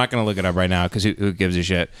something. I'm not going to look it up right now because who gives a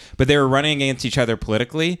shit? But they were running against each other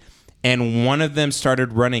politically, and one of them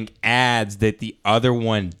started running ads that the other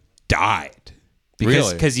one died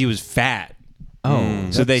because he was fat. Oh,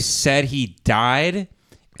 so they said he died,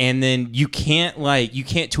 and then you can't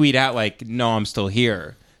tweet out like, no, I'm still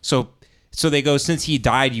here. So they go, since he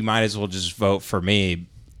died, you might as well just vote for me.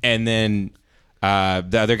 And then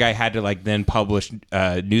the other guy had to like then publish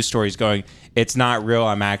news stories going, it's not real,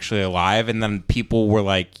 I'm actually alive. And then people were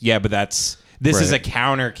like, yeah, but this is a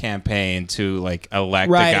counter campaign to like elect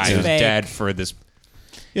the guy who's dead for this.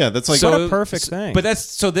 Yeah, that's like what a perfect thing. But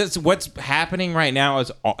that's what's happening right now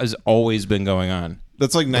has always been going on.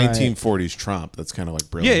 That's like 1940s Trump. That's kind of like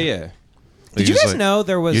brilliant. Yeah. Did you guys know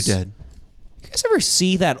there was... You're dead. You guys ever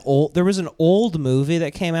see that old... There was an old movie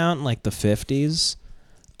that came out in like the 50s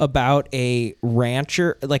about a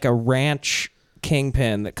rancher, like a ranch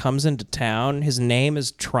kingpin that comes into town. His name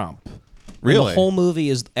is Trump. Really? And the whole movie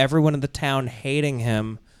is everyone in the town hating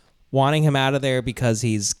him, wanting him out of there because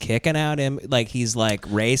he's kicking out him, like he's like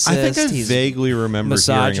racist. I think I he's vaguely remember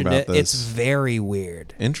hearing about this. It's very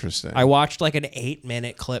weird. Interesting. I watched like an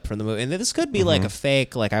 8-minute clip from the movie, and this could be like a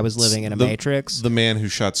fake, like I was living in a Matrix. The man who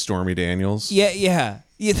shot Stormy Daniels. Yeah.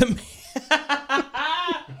 The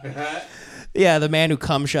man who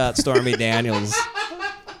cum shot Stormy Daniels.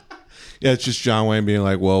 Yeah, it's just John Wayne being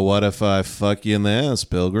like, well, what if I fuck you in the ass,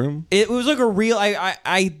 Pilgrim? It was like a real...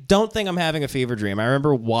 I don't think I'm having a fever dream. I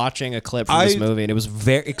remember watching a clip from this movie, and it was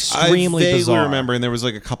extremely I vaguely bizarre. remember, and there was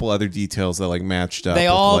like a couple other details that like matched up. They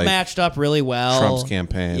with, all like, matched up really well. Trump's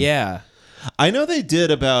campaign. Yeah. I know they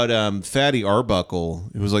did about Fatty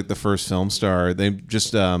Arbuckle, who was like the first film star. They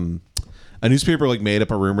just... a newspaper like made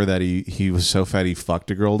up a rumor that he was so fat he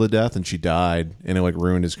fucked a girl to death and she died, and it like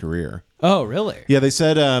ruined his career. Oh, really? Yeah, they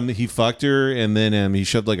said he fucked her and then he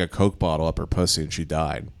shoved like a Coke bottle up her pussy and she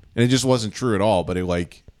died. And it just wasn't true at all. But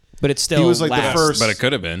it still he was like lasts. the first. But it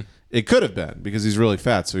could have been. It could have been because he's really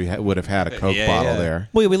fat, so he would have had a Coke bottle there.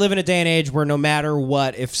 We live in a day and age where no matter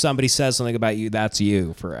what, if somebody says something about you, that's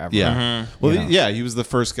you forever. Yeah. Well, he was the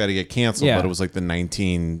first guy to get canceled, but it was like the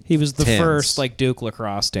 19. He was the first like Duke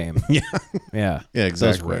lacrosse team. Yeah,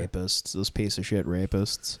 exactly. Those rapists, those piece of shit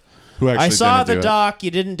rapists. Who actually I saw didn't the do it. doc. You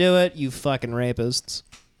didn't do it. You fucking rapists.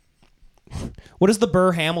 What is the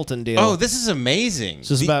Burr Hamilton deal? Oh, this is amazing. Is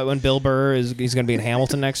this about when Bill Burr he's going to be in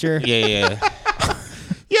Hamilton next year? Yeah.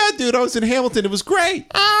 Yeah, dude, I was in Hamilton. It was great.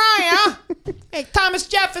 Oh, yeah. Hey, Thomas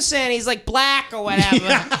Jefferson, he's like black or whatever.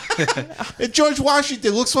 And George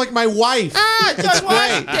Washington looks like my wife. George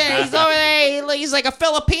Washington, he's over there. He's like a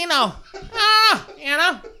Filipino.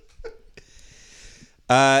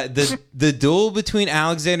 The duel between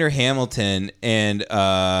Alexander Hamilton and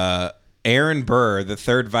Aaron Burr, the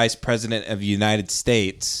third vice president of the United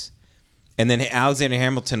States, and then Alexander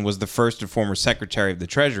Hamilton was the first and former secretary of the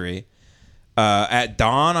Treasury. At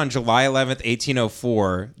dawn on July 11th,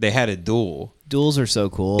 1804, they had a duel. Duels are so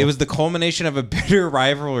cool. It was the culmination of a bitter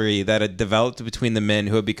rivalry that had developed between the men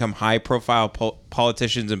who had become high-profile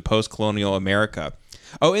politicians in post-colonial America.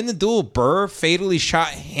 Oh, in the duel, Burr fatally shot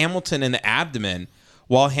Hamilton in the abdomen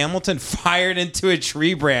while Hamilton fired into a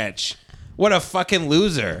tree branch. What a fucking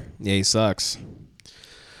loser. Yeah, he sucks.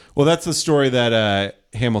 Well, that's the story that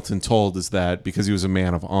Hamilton told, is that because he was a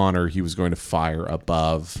man of honor, he was going to fire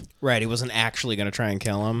above Right, he wasn't actually going to try and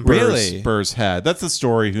kill him. Burr's head. That's the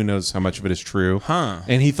story. Who knows how much of it is true? Huh.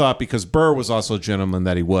 And he thought because Burr was also a gentleman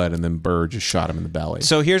that he would, and then Burr just shot him in the belly.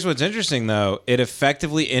 So here's what's interesting, though. It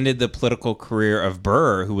effectively ended the political career of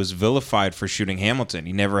Burr, who was vilified for shooting Hamilton.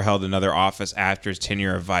 He never held another office after his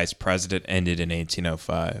tenure of vice president ended in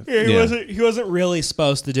 1805. Yeah, he wasn't really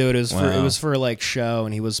supposed to do it. It was for like show,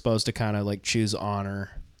 and he was supposed to kind of like choose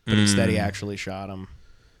honor, but instead he actually shot him.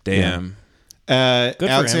 Damn. Good for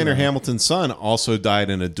Alexander him, though. Hamilton's son also died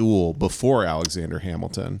in a duel before Alexander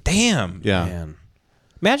Hamilton. Damn. Yeah, Man,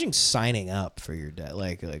 imagine signing up for your dad.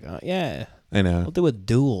 Yeah, I know. we'll do a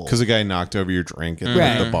duel. Because a guy knocked over your drink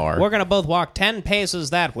at the bar. We're gonna both walk 10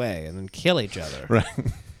 paces that way and then kill each other. Right.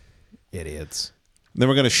 Idiots. Then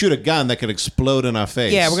we're going to shoot a gun that could explode in our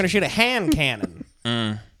face. Yeah, we're gonna shoot a hand cannon.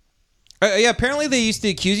 Yeah, apparently they used to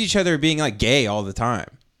accuse each other of being like gay all the time.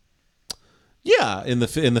 Yeah, in the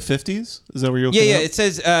 50s? Is that where you're Yeah, looking yeah. up? It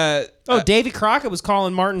says Davy Crockett was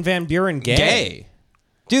calling Martin Van Buren gay.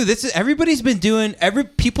 Dude, this is everybody's been doing.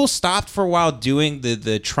 People stopped for a while doing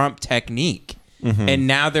the Trump technique, and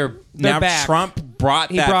now they're back. Trump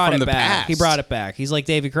brought He that brought from it the back. past. He brought it back. He's like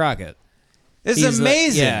Davy Crockett. This He's is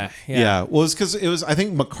amazing. Yeah. Well, it's because it was, I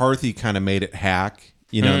think McCarthy kind of made it hack,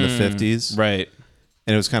 in the 50s. Right.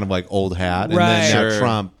 And it was kind of like old hat. And Right. then now Sure.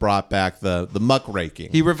 Trump brought back the muck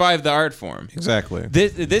raking. He revived the art form. Exactly.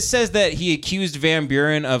 This says that he accused Van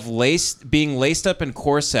Buren of being laced up in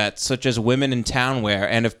corsets, such as women in town wear,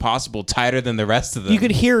 and if possible, tighter than the rest of them. You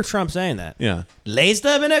could hear Trump saying that. Yeah. Laced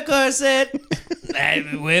up in a corset.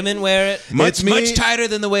 Women wear it. It's me. much tighter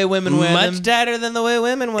than the way women wear them. Much tighter than the way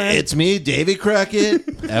women wear it. It's me, Davy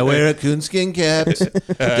Crockett. I wear a coonskin cap.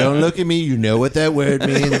 Don't look at me. You know what that word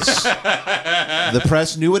means. The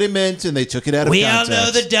press knew what it meant, and they took it out of We all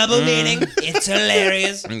context. know the double meaning. It's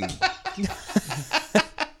hilarious.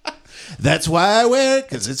 That's why I wear it,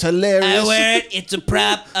 because it's hilarious. I wear it. It's a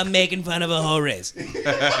prop. I'm making fun of a whole race.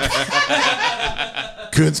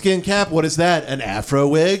 Coonskin cap, what is that? An afro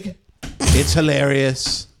wig? It's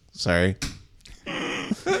hilarious. Sorry.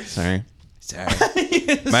 Sorry.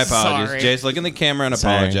 My apologies. Sorry. Jace, look in the camera and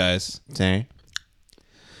Sorry. apologize. Sorry.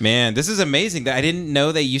 Man, this is amazing. I didn't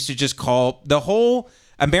know they used to just call the whole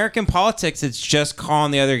American politics. It's just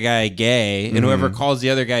calling the other guy gay, and whoever calls the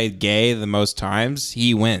other guy gay the most times,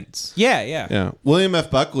 he wins. Yeah, yeah. Yeah. William F.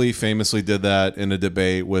 Buckley famously did that in a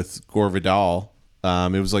debate with Gore Vidal.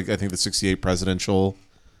 It was like, I think, the 68 presidential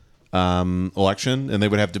election, and they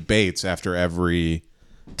would have debates after every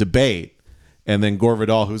debate. And then Gore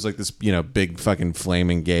Vidal, who's like this, big fucking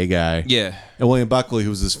flaming gay guy. Yeah. And William Buckley,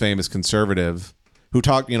 who's this famous conservative who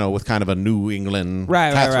talked, with kind of a New England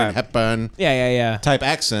Right, Catherine right. Hepburn Yeah. type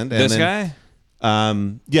accent. And This then,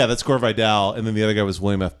 guy? yeah, that's Gore Vidal. And then the other guy was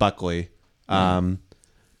William F. Buckley.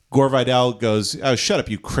 Gore Vidal goes, "Oh, shut up,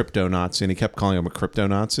 you crypto Nazi." And he kept calling him a crypto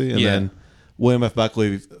Nazi. And Yeah. then William F.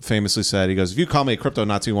 Buckley famously said, he goes, "If you call me a crypto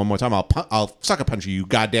Nazi one more time, I'll sucker punch you, you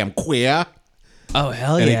goddamn queer." Oh,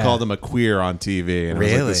 hell And yeah. he called him a queer on TV. And it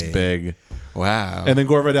was like this Really? big. Wow. And then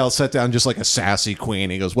Gore Vidal sat down just like a sassy queen.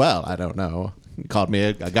 He goes, "Well, I don't know. He called me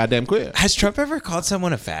a goddamn queer." Has Trump ever called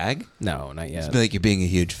someone a fag? No, not yet. Be like, you're being a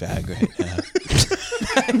huge fag right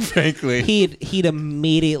now. Frankly. He'd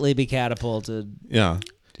immediately be catapulted. Yeah.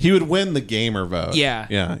 He would win the gamer vote. Yeah.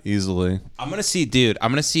 Yeah, easily. I'm going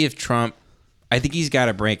to see if Trump, I think he's got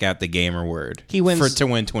to break out the gamer word. He wins to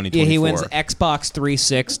win 2024. Yeah, he wins Xbox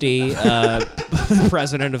 360,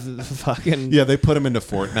 president of the fucking. Yeah, they put him into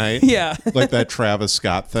Fortnite. Yeah. Like that Travis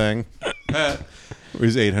Scott thing. Where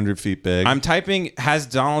he's 800 feet big. I'm typing, has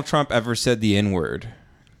Donald Trump ever said the N-word?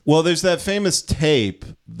 Well, there's that famous tape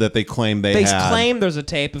that they claim they had claim there's a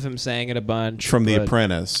tape of him saying it a bunch from The but-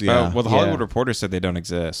 Apprentice. Yeah. Oh, well, the Hollywood Reporter said they don't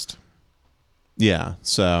exist. Yeah,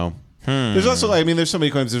 so... There's also, there's so many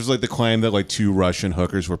claims. There's like the claim that like 2 Russian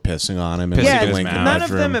hookers were pissing on him. In, Pissing like, in the his Lincoln mouth. None of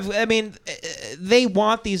them bedroom. have. They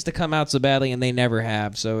want these to come out so badly, and they never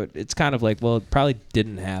have. So it's kind of like, well, it probably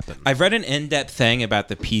didn't happen. I've read an in-depth thing about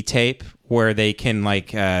the P tape where they can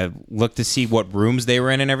look to see what rooms they were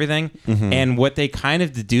in and everything, and what they kind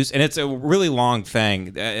of deduce. And it's a really long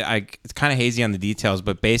thing. It's kind of hazy on the details,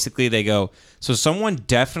 but basically they go, so someone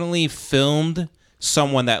definitely filmed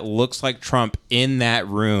someone that looks like Trump in that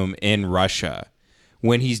room in Russia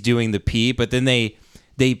when he's doing the P, but then they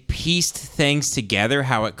pieced things together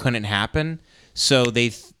how it couldn't happen. So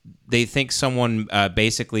they think someone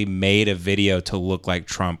basically made a video to look like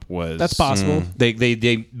Trump was. That's possible.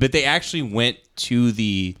 But they actually went to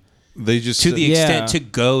the They just to the Yeah. extent to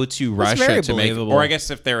go to Russia very to make, believable. or I guess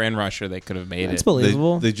if they're in Russia, they could have made It's it.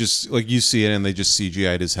 believable. They just like you see it and they just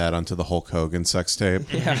CGI'd his head onto the Hulk Hogan sex tape.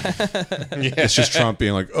 It's just Trump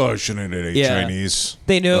being like, "Oh, shouldn't it eat Yeah. Chinese?"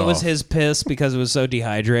 They knew it was Oh. his piss because it was so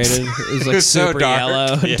dehydrated. It was like It's so super dark.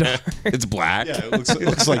 yellow. Yeah. Dark. It's black. Yeah, it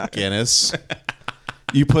looks like Guinness.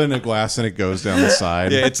 You put it in a glass and it goes down the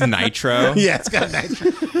side. Yeah, it's nitro. Yeah, it's got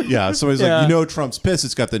nitrogen. Yeah, somebody's Yeah. like, Trump's piss.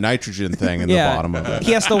 It's got the nitrogen thing in the bottom of it.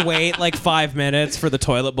 He has to wait like 5 minutes for the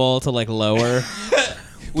toilet bowl to like lower.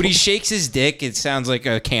 When he shakes his dick, it sounds like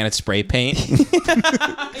a can of spray paint.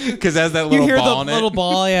 Because it has that You little hear the ball in little it.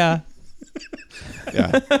 ball, yeah.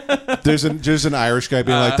 Yeah, there's an Irish guy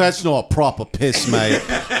being like, "That's not proper piss, mate."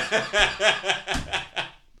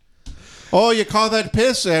 Oh, you call that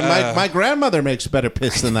piss? And my grandmother makes better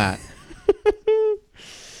piss than that.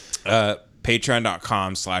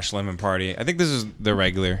 Patreon.com/lemon party. I think this is the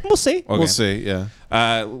regular. We'll see. Okay. We'll see.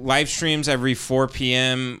 Yeah. Live streams every 4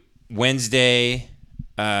 p.m. Wednesday,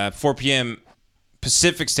 4 p.m.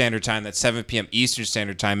 Pacific Standard Time. That's 7 p.m. Eastern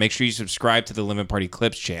Standard Time. Make sure you subscribe to the Lemon Party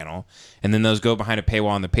Clips channel. And then those go behind a paywall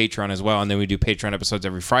on the Patreon as well. And then we do Patreon episodes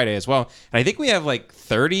every Friday as well. And I think we have like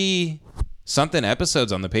 30-something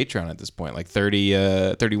episodes on the Patreon at this point. Like 30,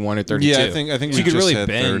 31 or 32. Yeah, I think so we you could just really had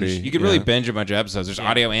binge. 30, You could really yeah. binge a bunch of episodes. There's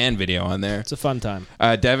audio and video on there. It's a fun time.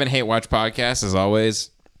 Devin Hate Watch Podcast, as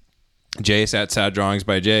always. Jace at Sad Drawings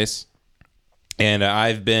by Jace. And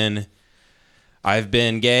I've been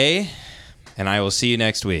gay, and I will see you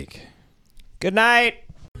next week. Good night.